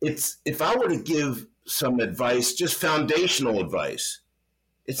if I were to give some advice, just foundational advice,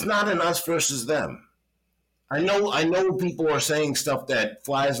 it's not an us versus them. I know people are saying stuff that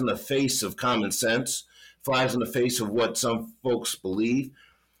flies in the face of common sense, flies in the face of what some folks believe.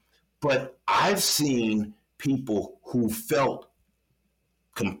 But I've seen people who felt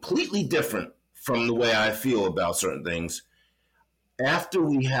completely different from the way I feel about certain things. After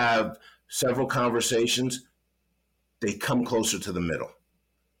we have several conversations, they come closer to the middle.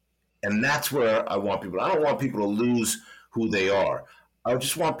 And that's where I want people. I don't want people to lose who they are. I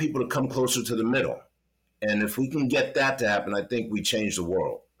just want people to come closer to the middle. And if we can get that to happen, I think we change the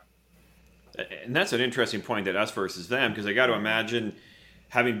world. And that's an interesting point, that us versus them, because I got to imagine,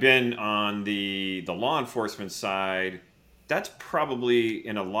 having been on the law enforcement side, that's probably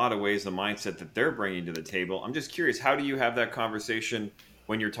in a lot of ways the mindset that they're bringing to the table. I'm just curious, how do you have that conversation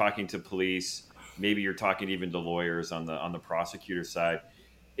when you're talking to police? Maybe you're talking even to lawyers on the prosecutor side.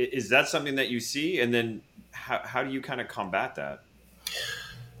 Is that something that you see? And then how do you kind of combat that?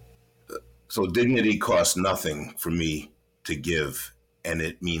 So dignity costs nothing for me to give, and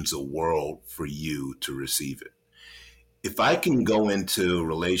it means the world for you to receive it. If I can go into a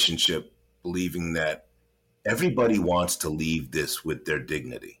relationship believing that everybody wants to leave this with their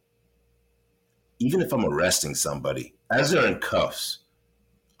dignity, even if I'm arresting somebody, as they're in cuffs,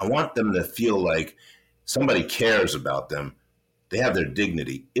 I want them to feel like somebody cares about them. They have their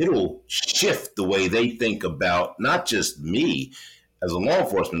dignity. It'll shift the way they think about not just me as a law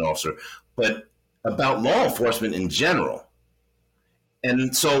enforcement officer, but about law enforcement in general.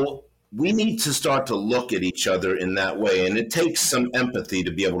 And so we need to start to look at each other in that way. And it takes some empathy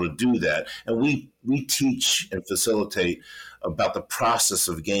to be able to do that. And we teach and facilitate about the process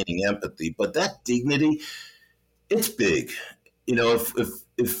of gaining empathy. But that dignity, it's big. You know,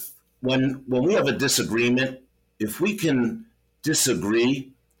 if when we have a disagreement, if we can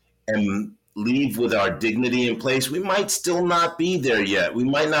disagree and leave with our dignity in place, we might still not be there yet. We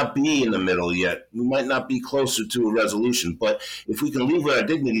might not be in the middle yet. We might not be closer to a resolution. But if we can leave with our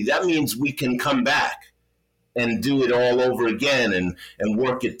dignity, that means we can come back and do it all over again and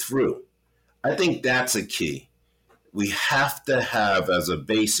work it through. I think that's a key. We have to have as a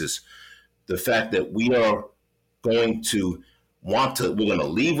basis the fact that we are going to we're going to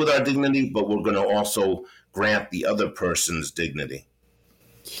leave with our dignity, but we're going to also grant the other person's dignity.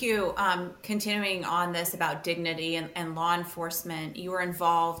 Q, continuing on this about dignity and law enforcement, you were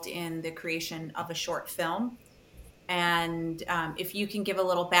involved in the creation of a short film. And if you can give a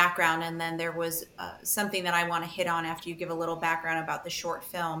little background, and then there was something that I want to hit on after you give a little background about the short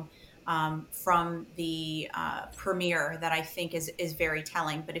film from the premiere that I think is very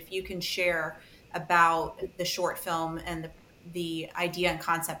telling. But if you can share about the short film and the idea and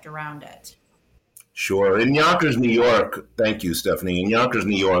concept around it. Sure. In Yonkers, New York, thank you, Stephanie. In Yonkers,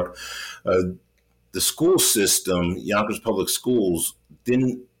 New York, the school system, Yonkers Public Schools,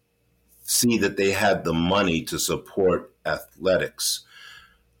 didn't see that they had the money to support athletics.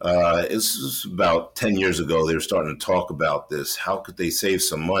 This was about 10 years ago. They were starting to talk about this. How could they save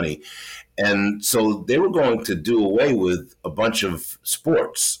some money? And so they were going to do away with a bunch of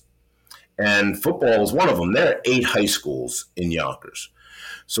sports. And football was one of them. There are 8 high schools in Yonkers.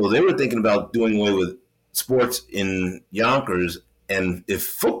 So they were thinking about doing away with sports in Yonkers. And if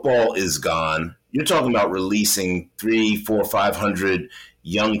football is gone, you're talking about releasing 300, 400, 500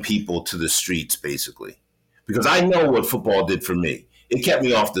 young people to the streets, basically. Because I know what football did for me. It kept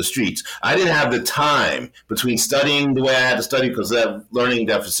me off the streets. I didn't have the time between studying the way I had to study because of that learning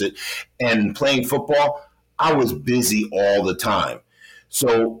deficit and playing football. I was busy all the time.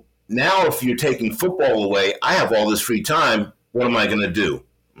 So now if you're taking football away, I have all this free time. What am I going to do?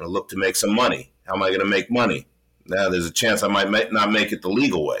 I'm going to look to make some money. How am I going to make money? Now there's a chance I might not make it the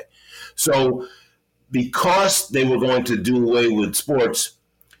legal way. So because they were going to do away with sports,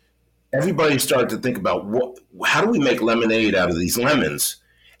 everybody started to think about how do we make lemonade out of these lemons?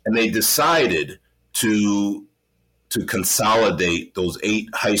 And they decided to consolidate those 8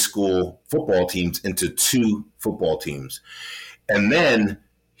 high school football teams into 2 football teams. And then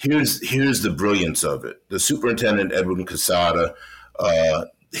here's the brilliance of it. The superintendent, Edwin Casada,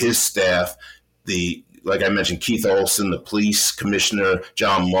 his staff, like I mentioned, Keith Olson, the police commissioner,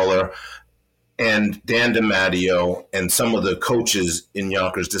 John Mueller, and Dan DiMatteo, and some of the coaches in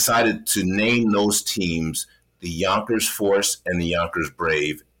Yonkers decided to name those teams the Yonkers Force and the Yonkers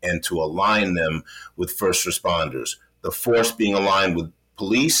Brave, and to align them with first responders. The Force being aligned with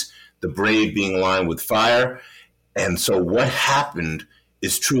police, the Brave being aligned with fire. And so what happened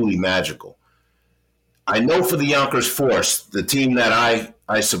is truly magical. I know for the Yonkers Force, the team that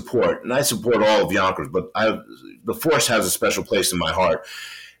I support, and I support all of Yonkers, but the Force has a special place in my heart.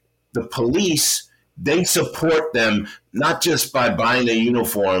 The police, they support them not just by buying their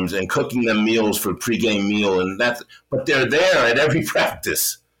uniforms and cooking them meals for pregame meal, but they're there at every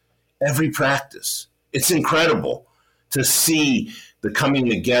practice. Every practice. It's incredible to see the coming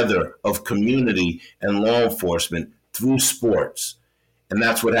together of community and law enforcement through sports. And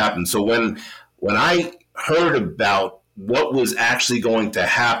that's what happened. So when I heard about what was actually going to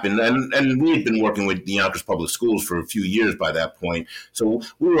happen, and we had been working with the Yonkers Public Schools for a few years by that point, so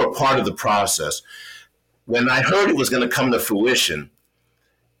we were a part of the process. When I heard it was going to come to fruition,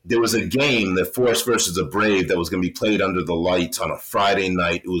 there was a game, the Force versus the Brave, that was going to be played under the lights on a Friday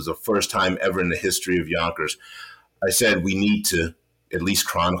night. It was the first time ever in the history of Yonkers. I said, we need to at least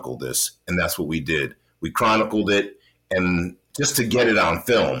chronicle this, and that's what we did. We chronicled it, and just to get it on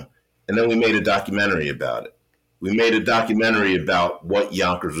film, and then we made a documentary about it. We made a documentary about what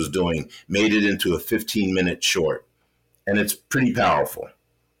Yonkers was doing, made it into a 15-minute short, and it's pretty powerful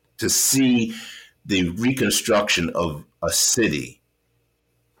to see the reconstruction of a city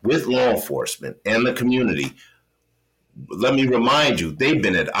with law enforcement and the community. Let me remind you, they've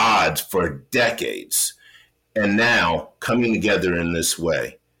been at odds for decades, and now coming together in this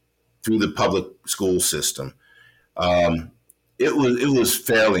way through the public school system. It was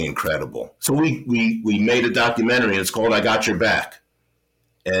fairly incredible. So we made a documentary, and it's called I Got Your Back.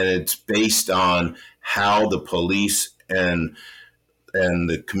 And it's based on how the police and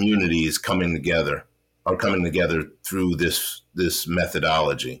the community are coming together through this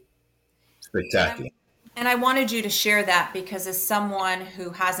methodology. Spectacular. And I wanted you to share that because, as someone who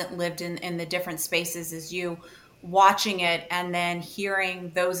hasn't lived in the different spaces as you, watching it and then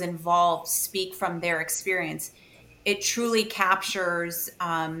hearing those involved speak from their experience, it truly captures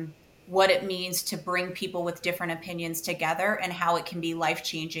what it means to bring people with different opinions together and how it can be life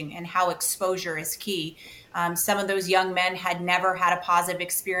changing and how exposure is key. Some of those young men had never had a positive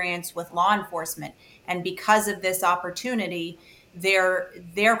experience with law enforcement. And because of this opportunity,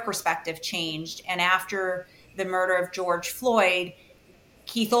 their perspective changed. And after the murder of George Floyd,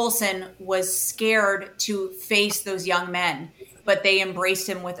 Keith Olson was scared to face those young men, but they embraced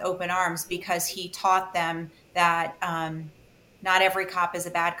him with open arms because he taught them that not every cop is a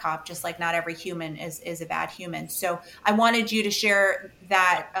bad cop, just like not every human is a bad human. So I wanted you to share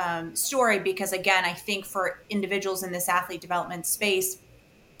that story because, again, I think for individuals in this athlete development space,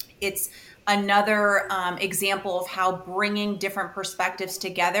 it's another example of how bringing different perspectives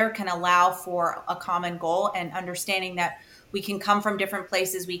together can allow for a common goal, and understanding that we can come from different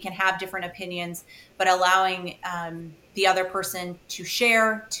places, we can have different opinions, but allowing the other person to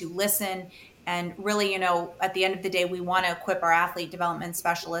share, to listen. And really, at the end of the day, we want to equip our athlete development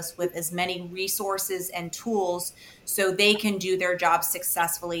specialists with as many resources and tools so they can do their job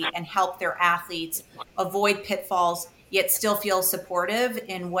successfully and help their athletes avoid pitfalls, yet still feel supportive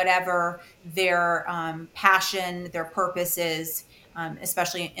in whatever their passion, their purpose is,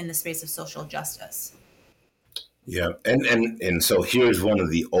 especially in the space of social justice. Yeah, and so here's one of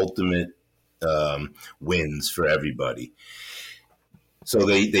the ultimate wins for everybody. So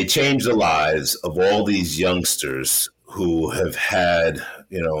they change the lives of all these youngsters who have had,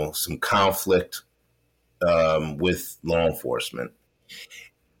 some conflict with law enforcement.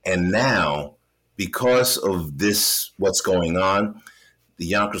 And now, because of this, what's going on, the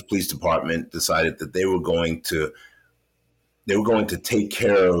Yonkers Police Department decided that they were going to take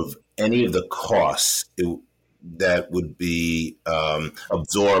care of any of the costs that would be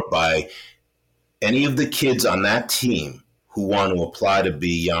absorbed by any of the kids on that team who want to apply to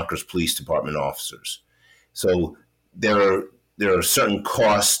be Yonkers Police Department officers. So there are certain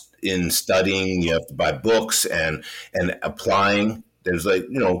costs in studying. You have to buy books and applying. There's a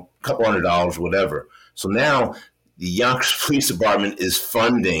couple $100, whatever. So now the Yonkers Police Department is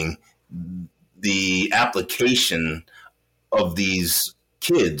funding the application of these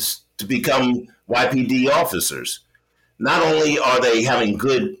kids to become YPD officers. Not only are they having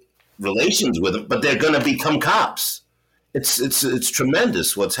good relations with them, but they're going to become cops. It's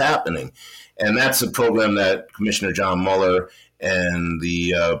tremendous what's happening. And that's a program that Commissioner John Mueller and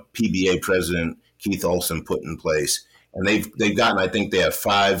the PBA president Keith Olson put in place. And they've gotten, I think they have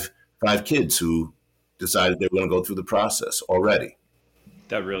five kids who decided they were going to go through the process already.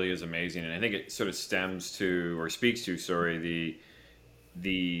 That really is amazing. And I think it sort of speaks to,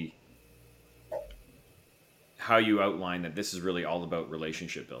 the how you outline that this is really all about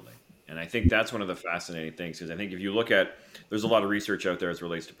relationship building. And I think that's one of the fascinating things, because I think if you look at, there's a lot of research out there as it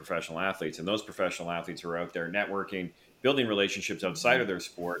relates to professional athletes, and those professional athletes who are out there networking, building relationships outside of their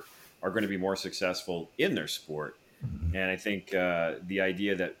sport are going to be more successful in their sport. And I think the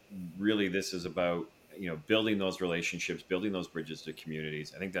idea that really this is about, building those relationships, building those bridges to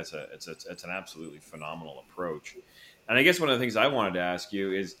communities, I think it's an absolutely phenomenal approach. And I guess one of the things I wanted to ask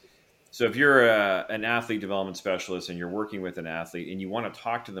you is, so if you're an athlete development specialist and you're working with an athlete and you want to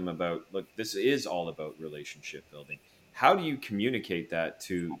talk to them about, look, this is all about relationship building, how do you communicate that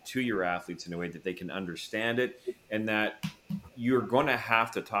to your athletes in a way that they can understand it, and that you're going to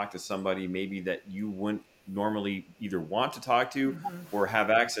have to talk to somebody maybe that you wouldn't normally either want to talk to or have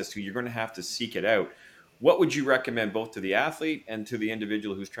access to? You're going to have to seek it out. What would you recommend both to the athlete and to the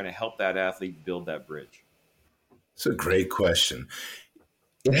individual who's trying to help that athlete build that bridge? It's a great question.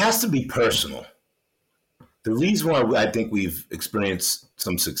 It has to be personal. The reason why I think we've experienced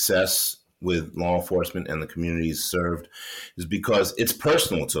some success with law enforcement and the communities served is because it's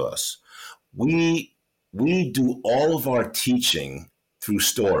personal to us. We do all of our teaching through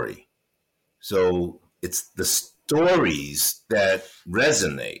story. So it's the stories that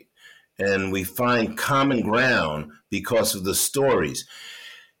resonate, and we find common ground because of the stories.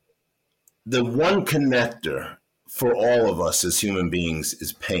 The one connector for all of us as human beings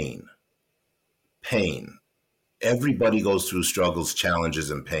is pain. Pain. Everybody goes through struggles, challenges,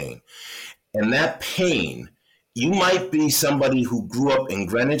 and pain. And that pain, you might be somebody who grew up in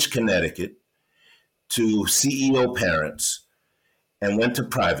Greenwich, Connecticut, to CEO parents and went to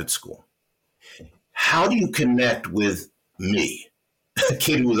private school. How do you connect with me, a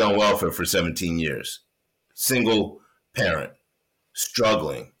kid who was on welfare for 17 years, single parent,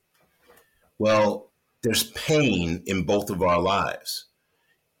 struggling? Well, there's pain in both of our lives.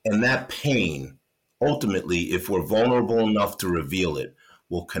 And that pain ultimately, if we're vulnerable enough to reveal it,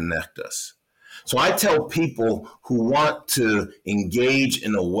 will connect us. So I tell people who want to engage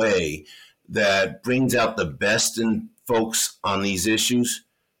in a way that brings out the best in folks on these issues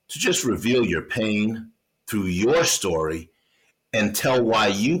to just reveal your pain through your story and tell why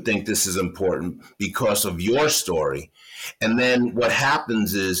you think this is important because of your story. And then what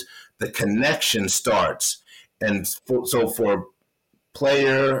happens is the connection starts. And so for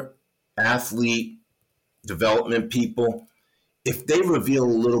player, athlete, development people, if they reveal a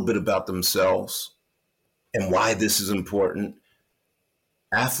little bit about themselves and why this is important,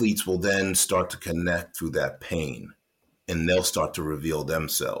 athletes will then start to connect through that pain and they'll start to reveal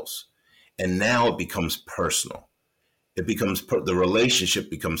themselves. And now it becomes personal. It becomes, the relationship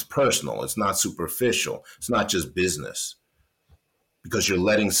becomes personal. It's not superficial. It's not just business because you're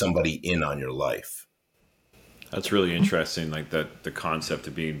letting somebody in on your life. That's really interesting, like the concept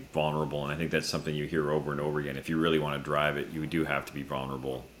of being vulnerable. And I think that's something you hear over and over again. If you really want to drive it, you do have to be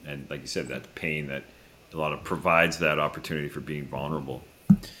vulnerable. And like you said, that pain that a lot of provides that opportunity for being vulnerable.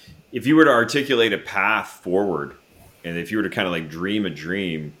 If you were to articulate a path forward, and if you were to kind of like dream a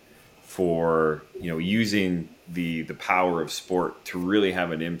dream for, using the power of sport to really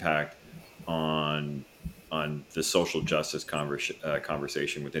have an impact on the social justice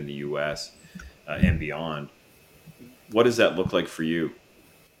conversation within the U.S. And beyond, what does that look like for you?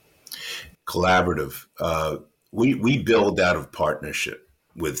 Collaborative. We build out of partnership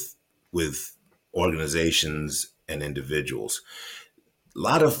with organizations and individuals. A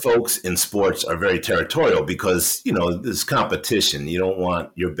lot of folks in sports are very territorial because, there's competition. You don't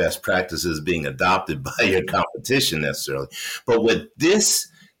want your best practices being adopted by your competition necessarily. But with this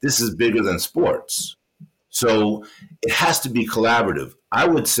is bigger than sports. So it has to be collaborative. I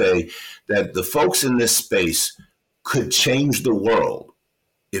would say that the folks in this space could change the world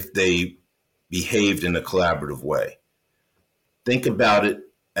if they behaved in a collaborative way. Think about it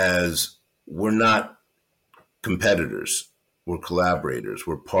as we're not competitors. We're collaborators.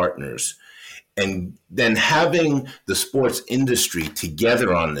 We're partners. And then having the sports industry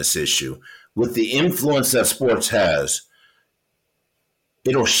together on this issue with the influence that sports has,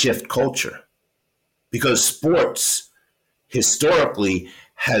 it'll shift culture. Because sports historically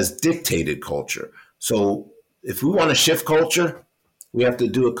has dictated culture. So if we want to shift culture, we have to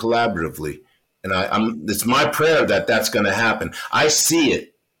do it collaboratively. And it's my prayer that that's going to happen. I see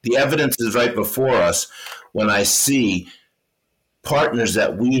it. The evidence is right before us when I see partners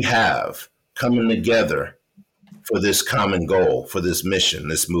that we have coming together for this common goal, for this mission,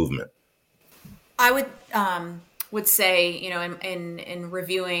 this movement. I would say, in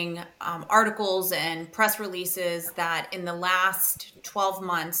reviewing articles and press releases, that in the last 12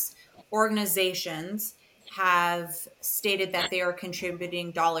 months, organizations have stated that they are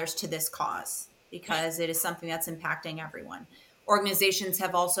contributing dollars to this cause because it is something that's impacting everyone. Organizations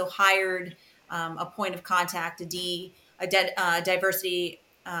have also hired a point of contact, a diversity,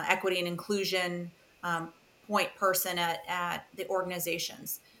 equity, and inclusion point person at the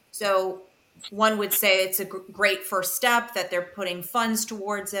organizations. So one would say it's a great first step that they're putting funds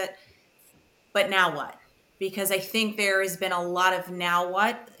towards it. But now what? Because I think there has been a lot of now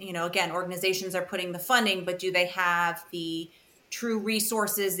what? Again, organizations are putting the funding, but do they have the true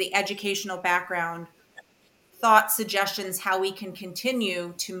resources, the educational background, thoughts, suggestions, how we can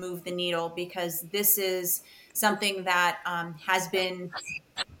continue to move the needle? Because this is something that has been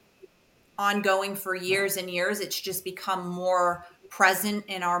ongoing for years and years. It's just become more present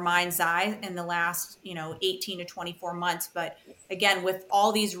in our mind's eye in the last 18 to 24 months. But again, with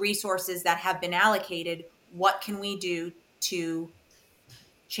all these resources that have been allocated, what can we do to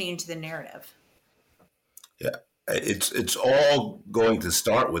change the narrative? Yeah, it's all going to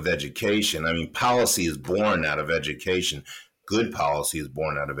start with education. I mean, policy is born out of education. Good policy is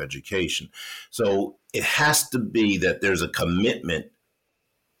born out of education. So it has to be that there's a commitment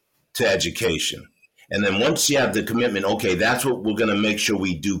to education. And then once you have the commitment, okay, that's what we're going to make sure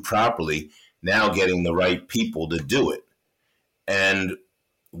we do properly. Now getting the right people to do it. And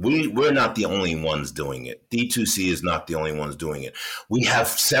we're not the only ones doing it. D2C is not the only ones doing it. We have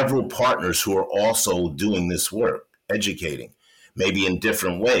several partners who are also doing this work, educating, maybe in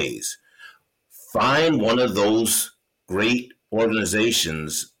different ways. Find one of those great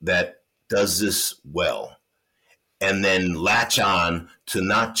organizations that does this well, and then latch on to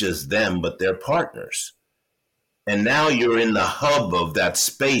not just them, but their partners. And now you're in the hub of that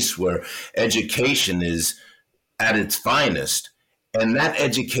space where education is at its finest. And that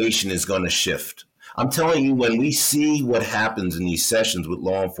education is going to shift. I'm telling you, when we see what happens in these sessions with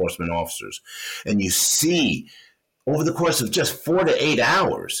law enforcement officers, and you see over the course of just 4 to 8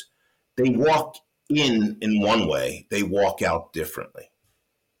 hours, they walk in one way, they walk out differently.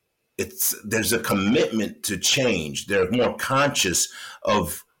 There's a commitment to change. They're more conscious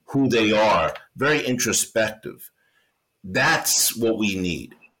of who they are, very introspective. That's what we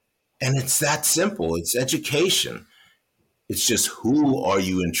need. And it's that simple. It's education. It's just, who are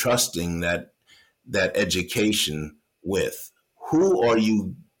you entrusting that education with? Who are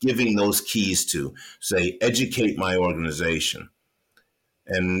you giving those keys to? Say, educate my organization.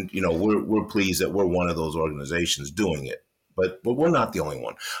 And, we're pleased that we're one of those organizations doing it. But we're not the only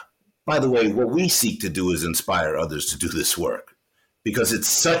one. By the way, what we seek to do is inspire others to do this work, because it's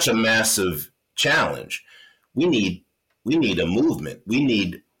such a massive challenge. We need a movement. We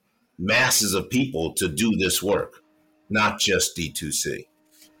need masses of people to do this work, not just D2C.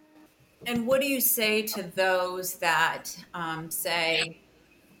 And what do you say to those that say,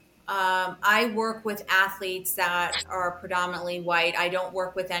 I work with athletes that are predominantly white. I don't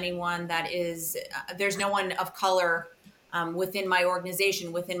work with anyone that is, there's no one of color within my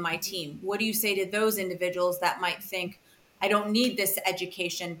organization, within my team. What do you say to those individuals that might think, I don't need this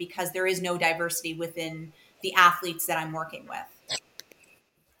education because there is no diversity within the athletes that I'm working with?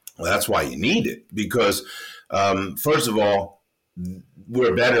 Well, that's why you need it, because first of all,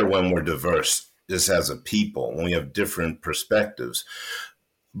 we're better when we're diverse, just as a people, when we have different perspectives.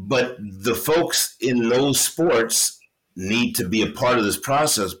 But the folks in those sports need to be a part of this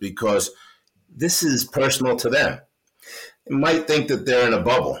process, because this is personal to them. They might think that they're in a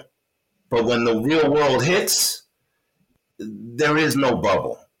bubble, but when the real world hits, there is no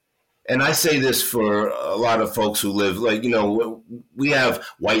bubble. And I say this for a lot of folks who live, we have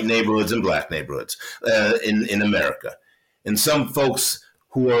white neighborhoods and black neighborhoods in America. And some folks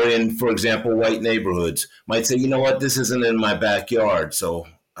who are in, for example, white neighborhoods might say, this isn't in my backyard. So,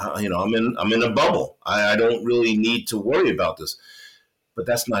 I'm in a bubble. I don't really need to worry about this. But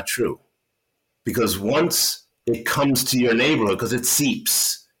that's not true. Because once it comes to your neighborhood, because it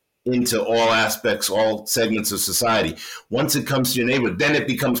seeps into all aspects, all segments of society. Once it comes to your neighborhood, then it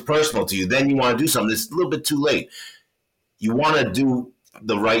becomes personal to you. Then you want to do something. It's a little bit too late. You want to do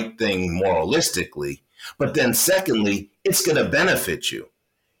the right thing moralistically, but then secondly, it's going to benefit you.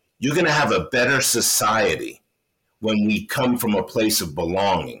 You're going to have a better society when we come from a place of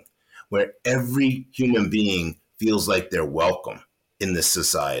belonging, where every human being feels like they're welcome in this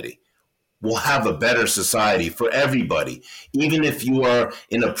society. We'll have a better society for everybody. Even if you are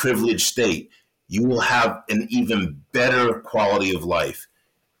in a privileged state, you will have an even better quality of life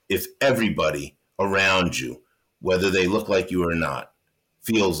if everybody around you, whether they look like you or not,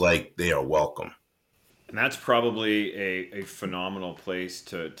 feels like they are welcome. And that's probably a phenomenal place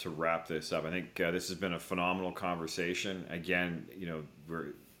to wrap this up. I think this has been a phenomenal conversation. Again,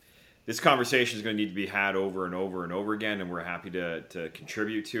 this conversation is going to need to be had over and over and over again, and we're happy to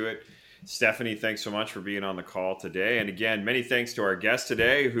contribute to it. Stephanie, thanks so much for being on the call today. And again, many thanks to our guest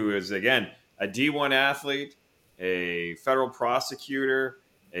today, who is, again, a D1 athlete, a federal prosecutor,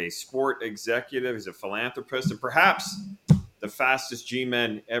 a sport executive, he's a philanthropist, and perhaps the fastest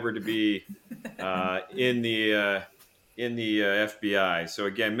G-men ever to be in the FBI. So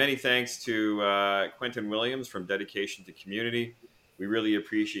again, many thanks to Quentin Williams from Dedication to Community. We really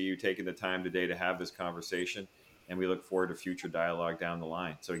appreciate you taking the time today to have this conversation, and we look forward to future dialogue down the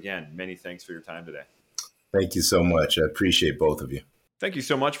line. So again, many thanks for your time today. Thank you so much. I appreciate both of you. Thank you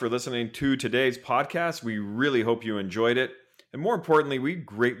so much for listening to today's podcast. We really hope you enjoyed it. And more importantly, we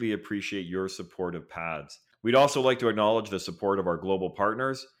greatly appreciate your support of PADS. We'd also like to acknowledge the support of our global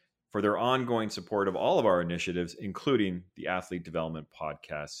partners for their ongoing support of all of our initiatives, including the Athlete Development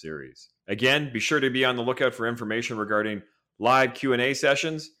Podcast series. Again, be sure to be on the lookout for information regarding live Q&A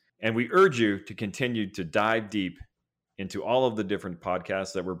sessions, and we urge you to continue to dive deep into all of the different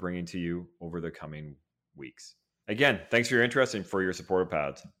podcasts that we're bringing to you over the coming weeks. Again, thanks for your interest and for your support of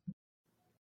PADS.